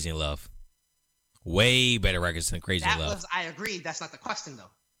records than Crazy in Love. Way better records than Crazy in Love. I agree. That's not the question, though.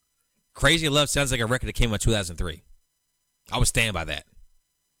 Crazy in Love sounds like a record that came out in 2003. I would stand by that.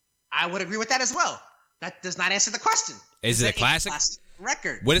 I would agree with that as well. That does not answer the question. Is it a classic?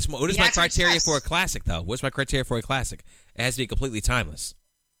 Record. What is my criteria for a classic, though? What's my criteria for a classic? It has to be completely timeless.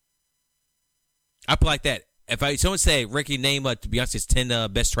 I put like that. If someone say, Ricky, name Beyonce's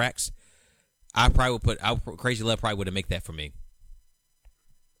 10 best tracks, I probably would put Crazy Love probably would have make that for me.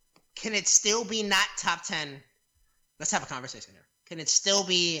 Can it still be not top 10? Let's have a conversation here. Can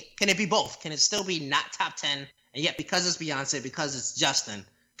it be both? Can it still be not top 10? And yet, because it's Beyonce, because it's Justin,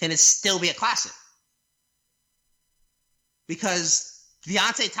 can it still be a classic? Because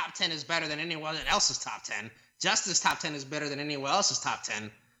Beyonce top 10 is better than anyone else's top 10. Justin's top 10 is better than anyone else's top 10.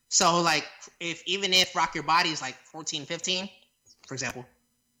 So, like, even if Rock Your Body is like 14, 15, for example,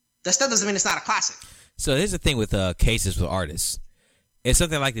 that still doesn't mean it's not a classic. So here's the thing with cases with artists. It's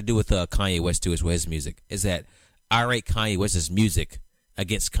something I like to do with Kanye West too, as well, his music, is that I rate Kanye West's music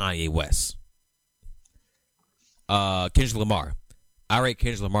against Kanye West. Kendrick Lamar. I rate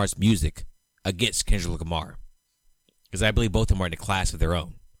Kendrick Lamar's music against Kendrick Lamar. Because I believe both of them are in a class of their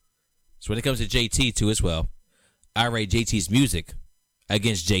own. So when it comes to JT too as well, I rate JT's music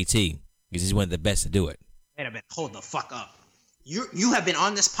against JT because he's one of the best to do it. Wait a minute, hold the fuck up. You have been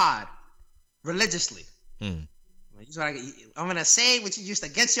on this pod religiously. I'm gonna say what you used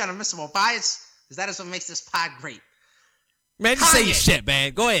against you on Unmissable Bias because that is what makes this pod great. Man, just say your shit,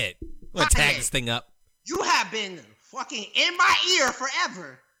 man. Go ahead. I'm gonna tag this thing up. You have been fucking in my ear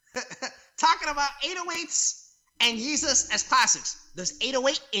forever talking about 808s and Yeezus as classics. Does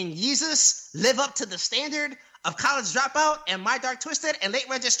 808 and Yeezus live up to the standard of College Dropout and My Dark Twisted and Late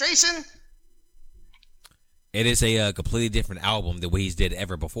Registration? It is a completely different album than what he's did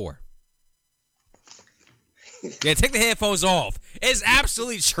ever before. Yeah, take the headphones off. It's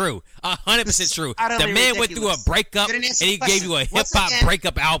absolutely true. 100% true. The man went through a breakup and he gave you a hip-hop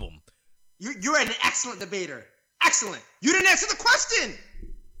breakup album. You're an excellent debater. Excellent. You didn't answer the question.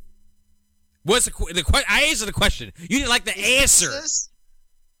 What's the question? I answered the question. You didn't like the answer. Is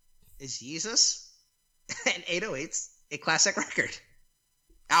Yeezus and 808s a classic record?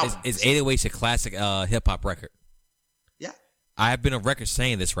 Is 808s a classic hip-hop record? Yeah. I have been on record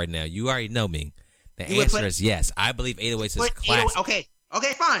saying this right now. You already know me. The answer is yes. I believe 808s is classic.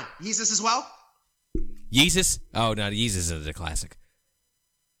 Okay, fine. Yeezus as well? Yeezus? Oh, no, Yeezus is a classic.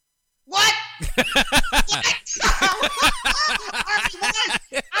 What? I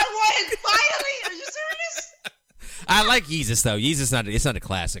won! Finally! Are you serious? I like Yeezus, though. Yeezus, it's not a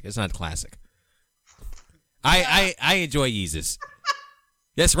classic. It's not a classic. I enjoy Yeezus.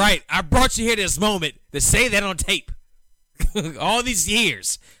 That's right. I brought you here to this moment to say that on tape. All these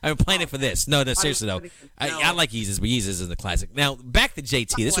years, I've been playing it for this. No, seriously though, I like Yeezus, but Yeezus is the classic. Now back to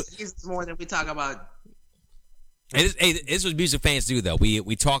JT. This was Yeezus more than we talk about. This is what music fans do, though.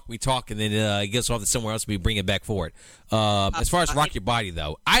 We talk, and then it gets off to somewhere else. We bring it back forward. As far as Rock Your Body,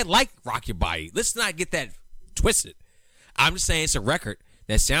 though, I like Rock Your Body. Let's not get that twisted. I'm just saying it's a record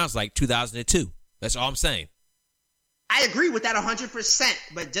that sounds like 2002. That's all I'm saying. I agree with that 100%,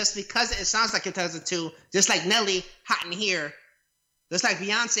 but just because it sounds like 2002, just like Nelly, Hot in Here, just like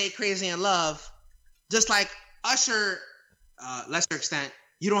Beyonce, Crazy in Love, just like Usher, lesser extent,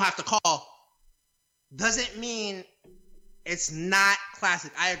 You Don't Have to Call, doesn't mean it's not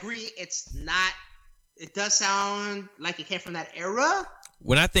classic. I agree, it's not. It does sound like it came from that era.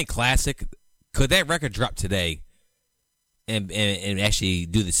 When I think classic, could that record drop today and actually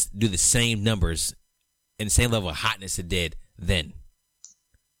do the same numbers and the same level of hotness it did then?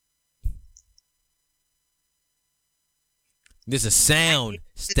 Does a sound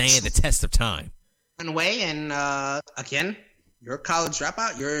stand the test of time? One way, and again, you're College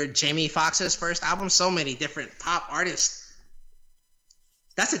Dropout. You're Jamie Foxx's first album. So many different pop artists.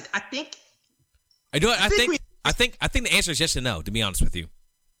 That's it. I think the answer is yes and no. To be honest with you,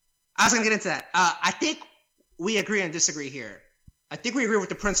 I was gonna get into that. I think we agree and disagree here. I think we agree with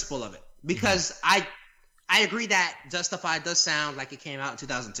the principle of it because I agree that Justified does sound like it came out in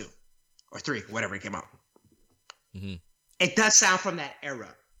 2002 or 3, whatever it came out. Mm-hmm. It does sound from that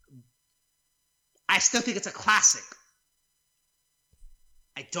era. I still think it's a classic.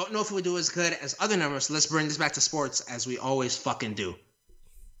 I don't know if it would do as good as other numbers. So let's bring this back to sports as we always fucking do.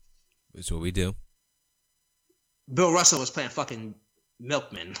 That's what we do. Bill Russell was playing fucking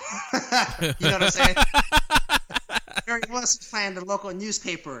milkman. You know what I'm saying? Barry was playing the local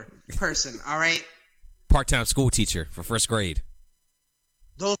newspaper person, all right? Part-time school teacher for first grade.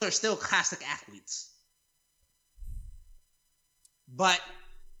 Those are still classic athletes. But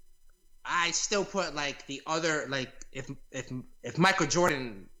I still put like the other, like if Michael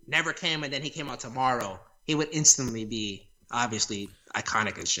Jordan never came and then he came out tomorrow, he would instantly be obviously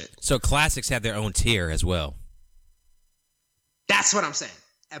iconic and shit. So classics have their own tier as well. That's what I'm saying.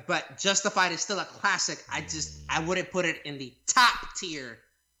 but Justified is still a classic. I wouldn't put it in the top tier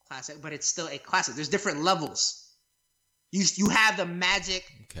classic, but it's still a classic. There's different levels. You have the Magic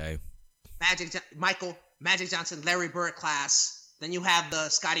Johnson, Larry Bird class. Then you have the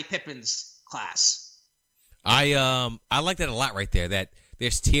Scottie Pippins class. I like that a lot right there. That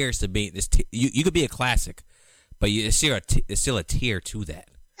there's tiers to be. You could be a classic, but there's still a tier to that.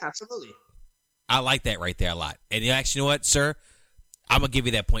 Absolutely. I like that right there a lot. And actually, you know what, sir? I'm going to give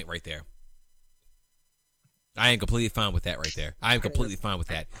you that point right there. I am completely fine with that right there. I am completely fine with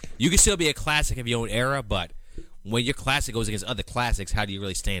that. You can still be a classic of your own era, but when your classic goes against other classics, how do you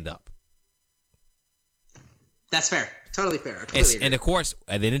really stand up? That's fair. Totally fair. And, of course,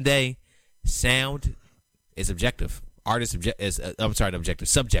 at the end of the day, sound is objective. Art is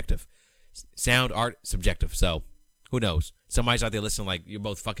subjective. Sound, art, subjective. So, who knows? Somebody's out there listening like, you're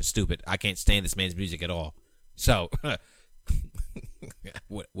both fucking stupid. I can't stand this man's music at all. So,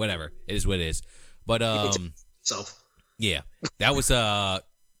 whatever. It is what it is. But, yeah, that was,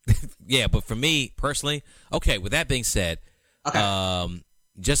 yeah, but for me, personally, okay, with that being said,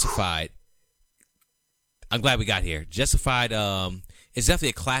 Justified, I'm glad we got here. Justified is definitely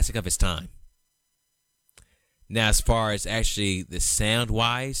a classic of its time. Now, as far as actually the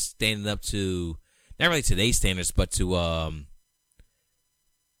sound-wise, standing up to, not really today's standards, but to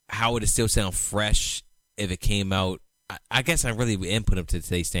how would it still sound fresh if it came out, I guess I really would input them to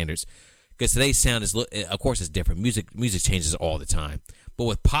today's standards. Because today's sound is, of course, it's different. Music changes all the time. But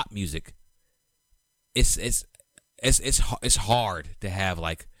with pop music, it's hard to have,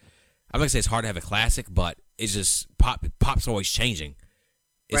 like, I'm not gonna say it's hard to have a classic, but it's just pop's always changing.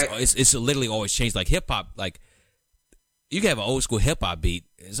 It's literally always changed. Like hip hop, like you can have an old school hip hop beat,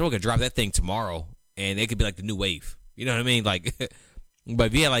 and someone could drop that thing tomorrow, and it could be like the new wave. You know what I mean? Like, but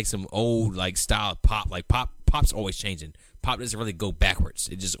if you had like some old like style pop, like pop's always changing. Pop doesn't really go backwards.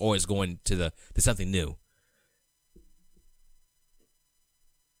 It just always going to something new.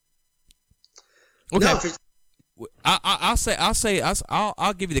 Okay. No, I'll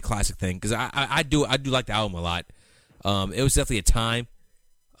give you the classic thing because I do like the album a lot. It was definitely a time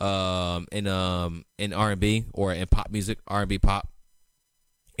in R&B or in pop music, R&B pop,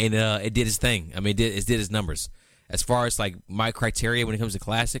 and it did its thing. I mean, it did its numbers. As far as like my criteria when it comes to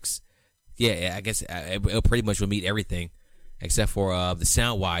classics, yeah, I guess it pretty much will meet everything except for the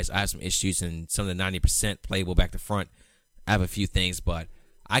sound wise. I have some issues and some of the 90% playable back to front. I have a few things, but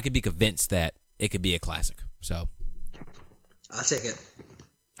I could be convinced that it could be a classic. So I'll take it.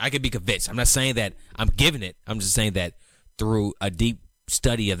 I could be convinced. I'm not saying that I'm giving it. I'm just saying that through a deep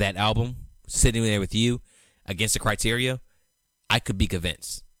study of that album, sitting there with you against the criteria, I could be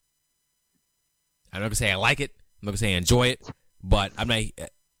convinced. I'm not going to say I like it. I'm not going to say I enjoy it, but I'm not.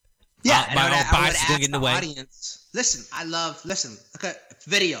 Yeah, my own bias is going to get in the way. Audience, listen, look at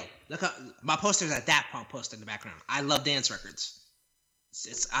video. Look at my posters at that pump poster in the background. I love dance records.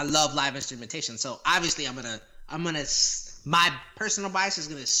 I love live instrumentation. So obviously my personal bias is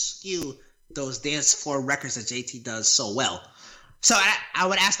gonna skew those dance floor records that JT does so well. So I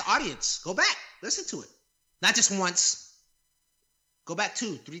would ask the audience, go back, listen to it. Not just once. Go back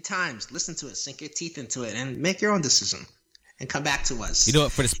 2-3 times, listen to it, sink your teeth into it, and make your own decision. And come back to us. You know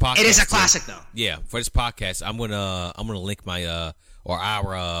what? For this podcast, it is a classic though. Yeah, for this podcast, I'm gonna link my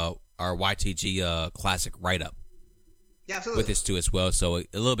our YTG classic write up. Yeah, absolutely. With this too as well, so a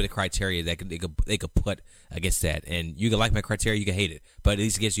little bit of criteria that they could put against that, and you can like my criteria, you can hate it, but at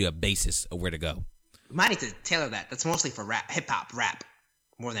least it gives you a basis of where to go. We might need to tailor that. That's mostly for hip hop rap,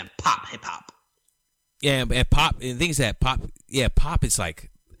 more than pop hip hop. Yeah, and pop, and things that pop. Yeah, pop is like.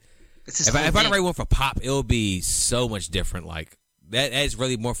 If I write one for pop, it'll be so much different. Like that is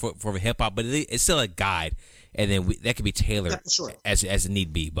really more for hip hop, but it's still a guide, and then that can be tailored as it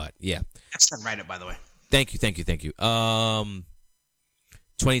need be. But yeah, that's done right up, by the way. Thank you.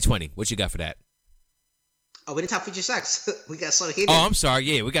 2020. What you got for that? Oh, we didn't talk Future Sex. We got so heated. Oh, I'm sorry.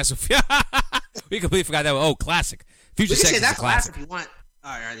 Yeah, we got some. We completely forgot that one. Oh, classic. Future Sex is a classic. If you want.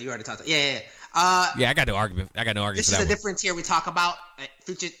 All right, you already talked. Yeah. Yeah, I got no argument. This is a different tier we talk about.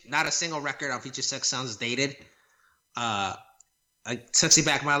 Future, not a single record on Future Sex sounds dated. Like Sexy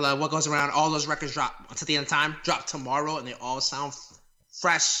Back, My Love, What Goes Around, all those records drop until the end of time. Drop tomorrow, and they all sound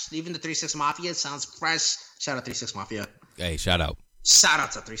fresh. Even the 3 6 Mafia sounds fresh. Shout out 3 6 Mafia. Hey, shout out. Shout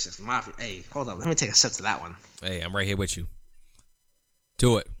out to 3 6 Mafia. Hey, hold up. Let me take a sip to that one. Hey, I'm right here with you.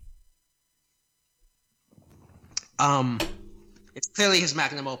 Do it. It's clearly his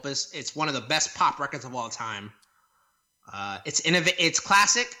magnum opus. It's one of the best pop records of all time. It's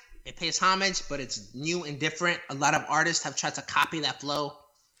classic. It pays homage, but it's new and different. A lot of artists have tried to copy that flow.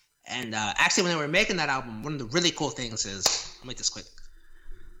 And actually, when they were making that album, one of the really cool things is, I'll make this quick.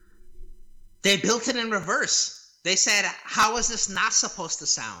 They built it in reverse. They said, "How is this not supposed to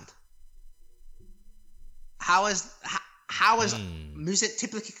sound? How is music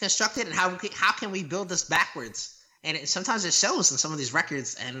typically constructed, and how can we build this backwards?" And sometimes it shows in some of these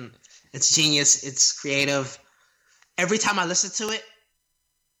records, and it's genius. It's creative. Every time I listen to it,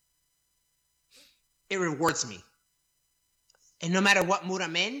 it rewards me. And no matter what mood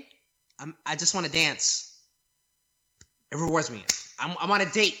I'm in, I just want to dance. It rewards me. I'm on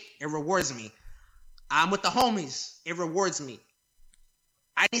a date. It rewards me. I'm with the homies. It rewards me.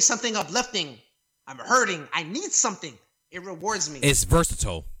 I need something uplifting. I'm hurting. I need something. It rewards me. It's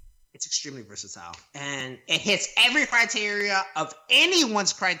versatile. It's extremely versatile. And it hits every criteria of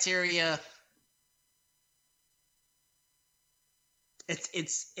anyone's criteria. It's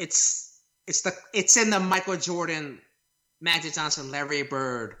in the Michael Jordan, Magic Johnson, Larry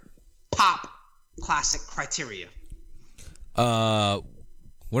Bird pop classic criteria.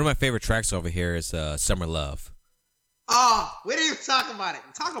 One of my favorite tracks over here is Summer Love. Oh, we didn't even talk about it.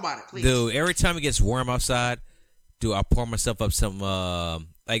 Talk about it, please. Dude, every time it gets warm outside, dude, I pour myself up some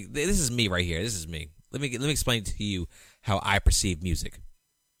like this is me right here. This is me. Let me explain to you how I perceive music.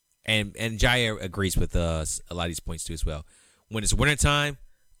 And Jaya agrees with a lot of these points too as well. When it's wintertime,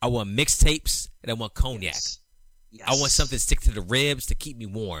 I want mixtapes and I want cognac. Yes. I want something to stick to the ribs to keep me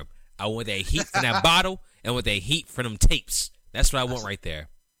warm. I want that heat from that bottle and want that heat from them tapes. That's what I want right there.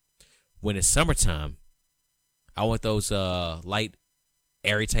 When it's summertime, I want those light,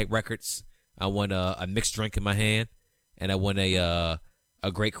 airy type records. I want a mixed drink in my hand, and I want a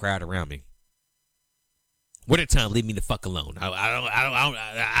great crowd around me. Wintertime, leave me the fuck alone.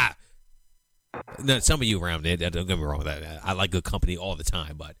 No, some of you around there, don't get me wrong with that. I like good company all the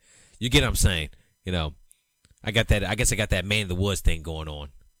time, but you get what I'm saying. You know, I got that. I guess I got that man in the woods thing going on.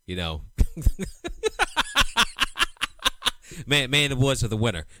 You know, man in the woods for the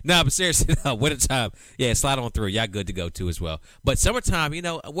winter. No, but seriously, no, wintertime, yeah, slide on through. Y'all good to go too as well. But summertime, you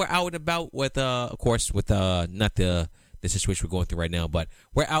know, we're out and about with, of course, with not the situation we're going through right now, but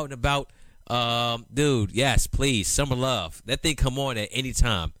we're out and about. Dude, yes, please, Summer Love. That thing come on at any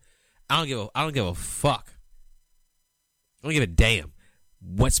time. I don't give a fuck. I don't give a damn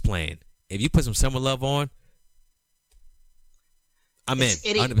what's playing. If you put some Summer Love on, I'm in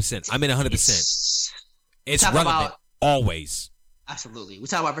 100%. I'm in 100%. It's relevant always. Absolutely. We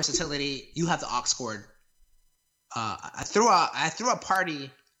talk about versatility. You have the aux cord. I threw a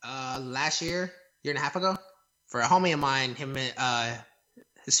party last year and a half ago, for a homie of mine.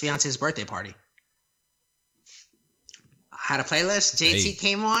 His fiance's birthday party. I had a playlist. JT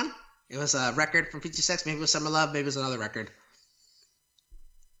came on. It was a record from Future Sex. Maybe it was Summer Love. Maybe it was another record.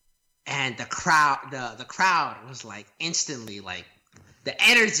 And the crowd was like instantly like. The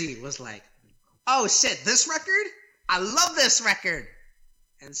energy was like, oh shit, this record? I love this record.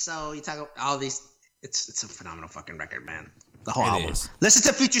 And so you talk about all these, it's a phenomenal fucking record, man. The whole album. Is. Listen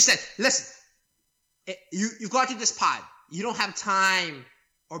to Future Sex. Listen, you've gone through this pod. You don't have time,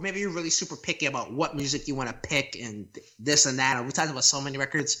 or maybe you're really super picky about what music you want to pick and this and that. Or we talked about so many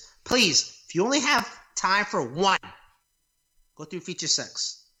records. Please, if you only have time for one, go through Future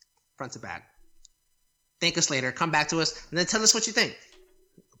Sex, front to back. Thank us later. Come back to us and then tell us what you think.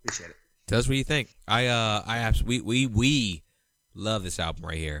 Appreciate it. Tell us what you think. We love this album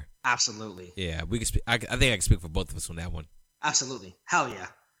right here. Absolutely. Yeah, we can speak. I think I can speak for both of us on that one. Absolutely. Hell yeah.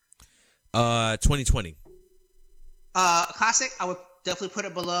 2020. Classic. I would definitely put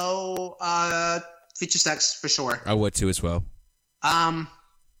it below Future Sex for sure. I would too as well.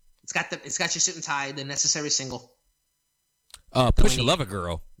 It's got Your Suit and Tie, the necessary single. Push Your Lover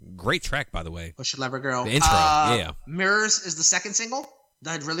Girl. Great track, by the way. Push Your Lover Girl. The intro, yeah. Mirrors is the second single.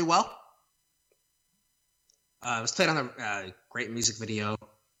 Did really well. It was played on the great music video.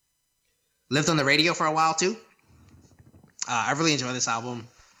 Lived on the radio for a while, too. I really enjoy this album.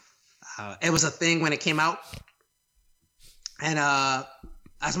 It was a thing when it came out. And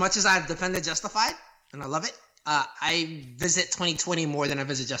as much as I've defended Justified, and I love it, I visit 2020 more than I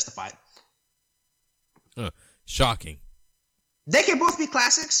visit Justified. Shocking. They can both be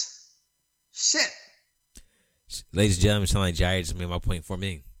classics. Shit. Ladies and gentlemen, sound like Jared just made my point for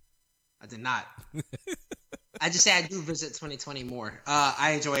me. I did not. I just say I do visit 2020 more.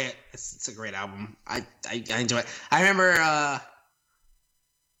 I enjoy it. It's a great album. I enjoy it. I remember.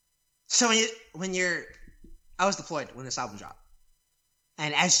 So I was deployed when this album dropped,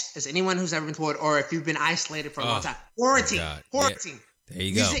 and as anyone who's ever been deployed, or if you've been isolated for a long time, quarantine. Yeah, there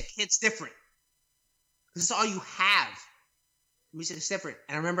you go. Music hits different. This is all you have. Music is different,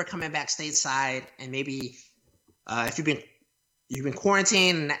 and I remember coming back stateside, and maybe if you've been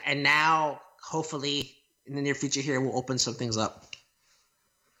quarantined, and now hopefully in the near future here we'll open some things up.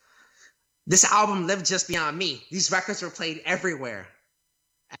 This album lived just beyond me. These records were played everywhere.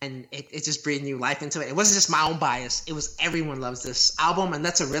 And it just breathed new life into it. It wasn't just my own bias. It was everyone loves this album, and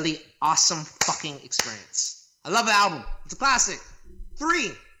that's a really awesome fucking experience. I love the album. It's a classic.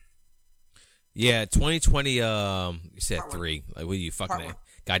 3. Yeah, 2020. You said Part 3. Like, what are you Part fucking? one.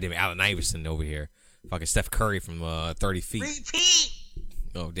 Goddamn Allen Iverson over here. Fucking Steph Curry from 30 feet. Repeat.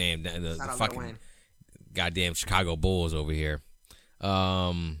 Oh damn, the Shout out Lil fucking Wayne. goddamn Chicago Bulls over here.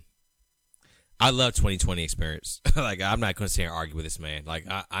 I love 2020 experience. Like, I'm not going to sit here and argue with this man. Like,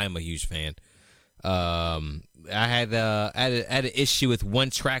 I am a huge fan. I had an issue with one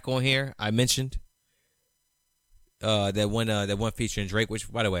track on here I mentioned. That one featuring Drake,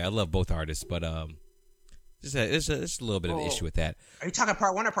 which, by the way, I love both artists, but just a little bit of an issue with that. Are you talking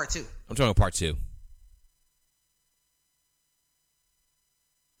part 1 or part 2? I'm talking part 2.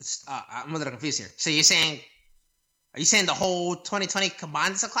 I'm a little confused here. So are you saying the whole 2020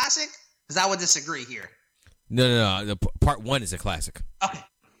 combined is a classic? Because I would disagree here. No. Part 1 is a classic. Okay.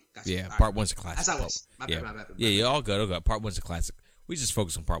 Gotcha. Yeah, All part right. 1's a classic. As I was. My Yeah, bad. yeah, all good, all good. Part 1's a classic. We just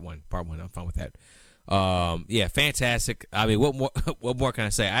focus on part 1. Part 1, I'm fine with that. Yeah, fantastic. I mean, what more can I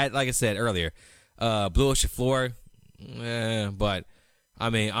say? Like I said earlier, Blue Ocean Floor, but I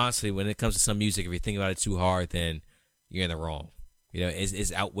mean, honestly, when it comes to some music, if you think about it too hard, then you're in the wrong. You know,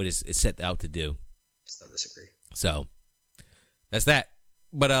 it's out what it's set out to do. Still disagree. So that's that.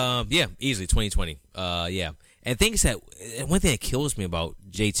 But yeah, easily 2020. Yeah, and things that one thing that kills me about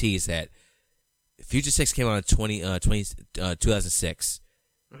JT is that Future 6 came out in 2006.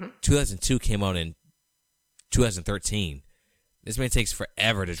 Mm-hmm. 2002 came out in 2013. This man takes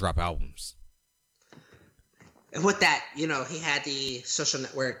forever to drop albums. And with that, he had the Social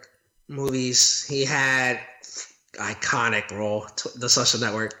Network movies. He had iconic role, the Social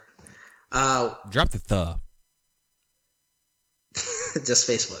Network. Drop the thuh. Just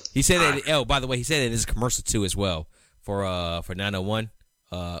Facebook. He said that. Oh, by the way, he said it in his commercial too as well for 901.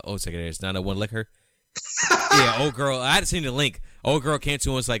 There's 901 Liquor. Yeah, old girl. I hadn't seen the link. Old girl came to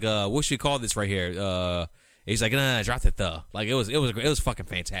him and was like, "What should we call this right here?" He's like, "Nah, drop the thuh." Like it was fucking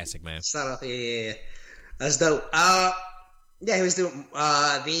fantastic, man. Start off, yeah. That's dope. Yeah, he was doing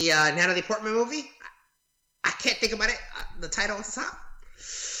the Natalie Portman movie. I can't think about it. The title at the top.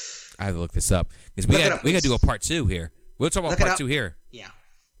 I have to look this up because we got to do a part 2 here. We'll talk about part 2 here. Yeah.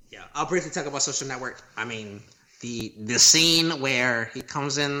 I'll briefly talk about Social Network. I mean, the scene where he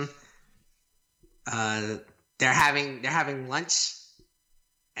comes in, they're having lunch,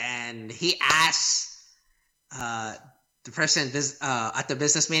 and he asks the person at the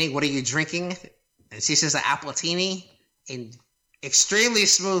business meeting, "What are you drinking?" And she says an appletini, and extremely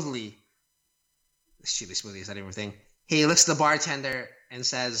smoothly is that everything? He looks at the bartender and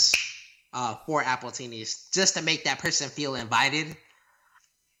says, 4 appletinis, just to make that person feel invited.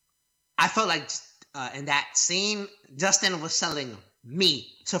 I felt like in that scene, Justin was selling me.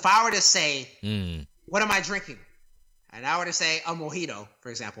 So if I were to say, what am I drinking? And I were to say a mojito, for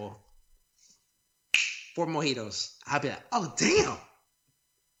example, 4 mojitos, I'd be like, oh, damn.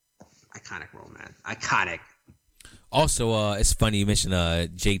 Iconic role, man. Iconic. Also, it's funny you mentioned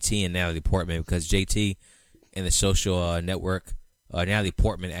JT and Natalie Portman because JT and the Social Network, Natalie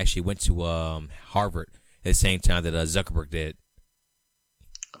Portman actually went to Harvard at the same time that Zuckerberg did.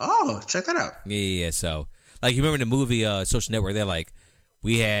 Oh, check that out. Yeah. So, like, you remember the movie Social Network? They're like,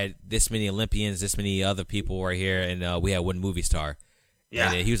 we had this many Olympians, this many other people right here, and we had one movie star. Yeah.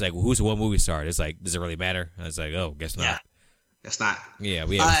 And he was like, well, who's the one movie star? It's like, does it really matter? I was like, oh, guess not. Yeah. Guess not. Yeah,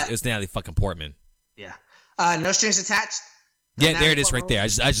 it was Natalie fucking Portman. Yeah. No Strings Attached. Yeah, there it is right there. I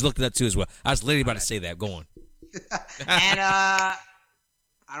just looked it up too as well. I was literally about to say that. Go on. And I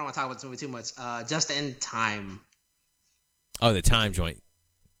don't want to talk about this movie too much. Just in Time. Oh, the Time joint.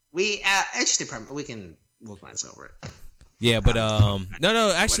 We interesting premise. We'll glance over it. Yeah, but no.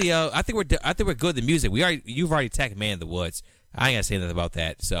 Actually, I think we're good. The music. You've already attacked Man in the Woods. I ain't gotta say nothing about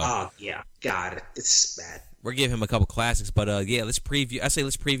that. So. Oh yeah, God, it's bad. We're giving him a couple classics, but yeah, let's preview.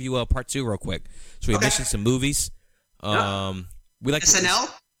 Let's preview part 2 real quick. So we mentioned some movies. We like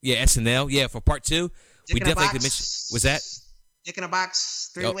SNL. Yeah, SNL. Yeah, for part 2, we definitely could mention. Was that Dick in a Box,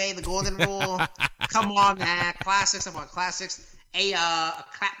 3-Way, The Golden Rule? Come on, man! Classics upon classics. A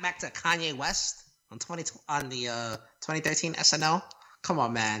clap back to Kanye West on the 2013 SNL. Come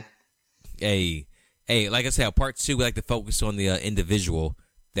on, man. Hey, like I said, part 2, we like to focus on the individual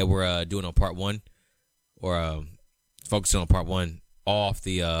that we're doing on part 1. Or focusing on part 1 off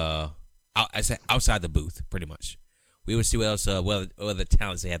the outside the booth, pretty much. We would see what else, what other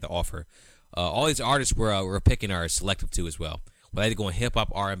talents they had to offer. All these artists we're picking are selective too as well. We're either going hip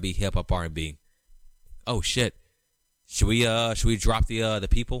hop R&B. Oh shit, Should we drop the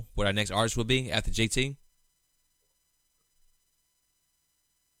people? What our next artist will be after JT?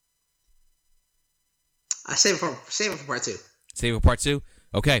 I save it for part two. Save it for part two.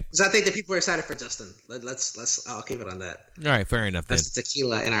 Okay. Because I think the people are excited for Justin. Let's. I'll keep it on that. All right, fair enough. That's the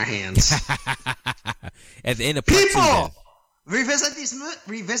tequila in our hands. At the end of part people, two, revisit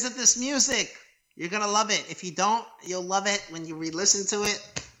this music. You're gonna love it. If you don't, you'll love it when you re-listen to it.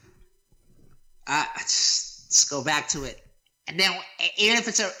 Just go back to it, and then even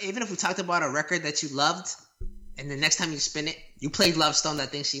if we talked about a record that you loved, and the next time you spin it, you played Love Stone, That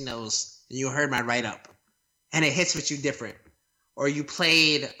Thing She Knows, and you heard my write up, and it hits with you different. Or you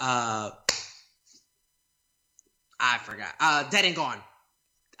played, I forgot, Dead and Gone,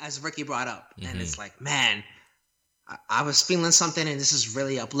 as Ricky brought up. Mm-hmm. And it's like, man, I was feeling something and this is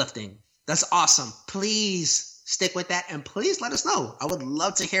really uplifting. That's awesome. Please stick with that and please let us know. I would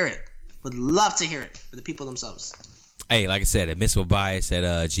love to hear it. Would love to hear it for the people themselves. Hey, like I said, at admissible-bias at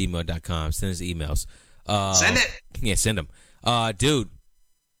gmail.com. Send us emails. Send it. Yeah, send them. Dude,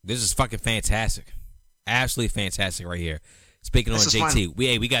 this is fucking fantastic. Absolutely fantastic right here. Speaking on JT,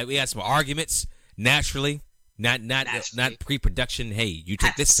 we got some arguments naturally, not pre-production. Hey, you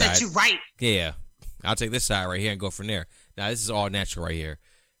take this side. Set you right. Yeah, I'll take this side right here and go from there. Now this is all natural right here.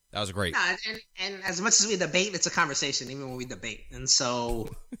 That was great. And as much as we debate, it's a conversation, even when we debate. And so,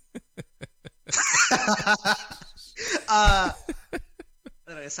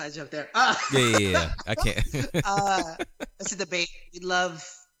 side joke there. Yeah. I can't. It's a debate. We love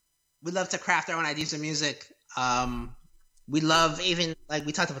to craft our own ideas of music. We love, even like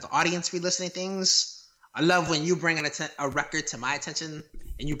we talked about, the audience re-listening things. I love when you bring a record to my attention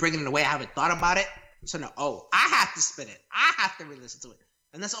and you bring it in a way I haven't thought about it. So I have to spin it. I have to re-listen to it.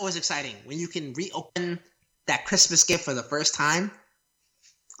 And that's always exciting when you can reopen that Christmas gift for the first time.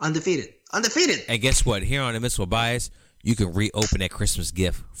 Undefeated. And guess what? Here on Admissible Bias, you can reopen that Christmas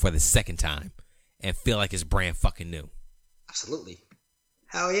gift for the second time and feel like it's brand fucking new. Absolutely.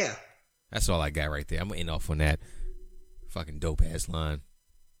 Hell yeah. That's all I got right there. I'm going to end off on that. Fucking dope ass line.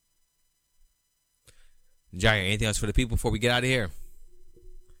 Jair, anything else for the people before we get out of here?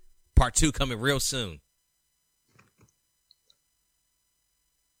 Part 2 coming real soon.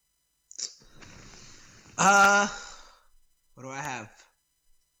 What do I have?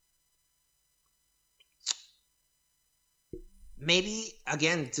 Maybe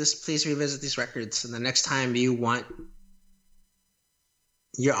again, just please revisit these records, and the next time you want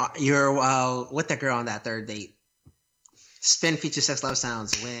you're with the girl on that third date, spin Future Sex Love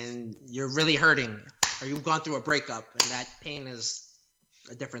Sounds when you're really hurting or you've gone through a breakup and that pain is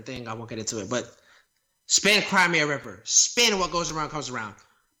a different thing. I won't get into it, but spin Cry Me a River. Spin What Goes Around Comes Around.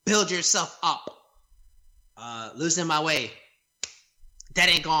 Build yourself up. Losing My Way. That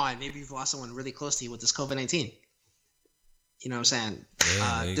Ain't Gone. Maybe you've lost someone really close to you with this COVID-19. You know what I'm saying?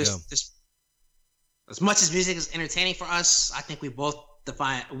 Yeah, there you go. As much as music is entertaining for us, I think we both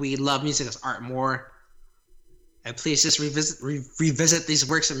we love music as art more. And please just revisit these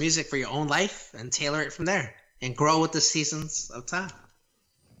works of music for your own life and tailor it from there and grow with the seasons of time.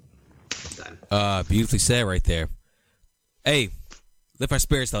 Done. Beautifully said right there. Hey, lift our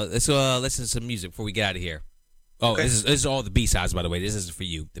spirits though. Let's listen to some music before we get out of here. Oh, okay. This is all the B-sides, by the way. This isn't for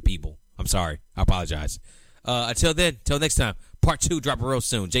you, the people. I'm sorry. I apologize. Until then, till next time. Part 2 dropping real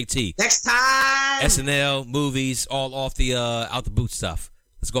soon. JT. Next time. SNL, movies, all off the out the boot stuff.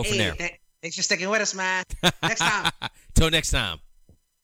 Let's go from there. Thanks for sticking with us, man. Next time. Till next time.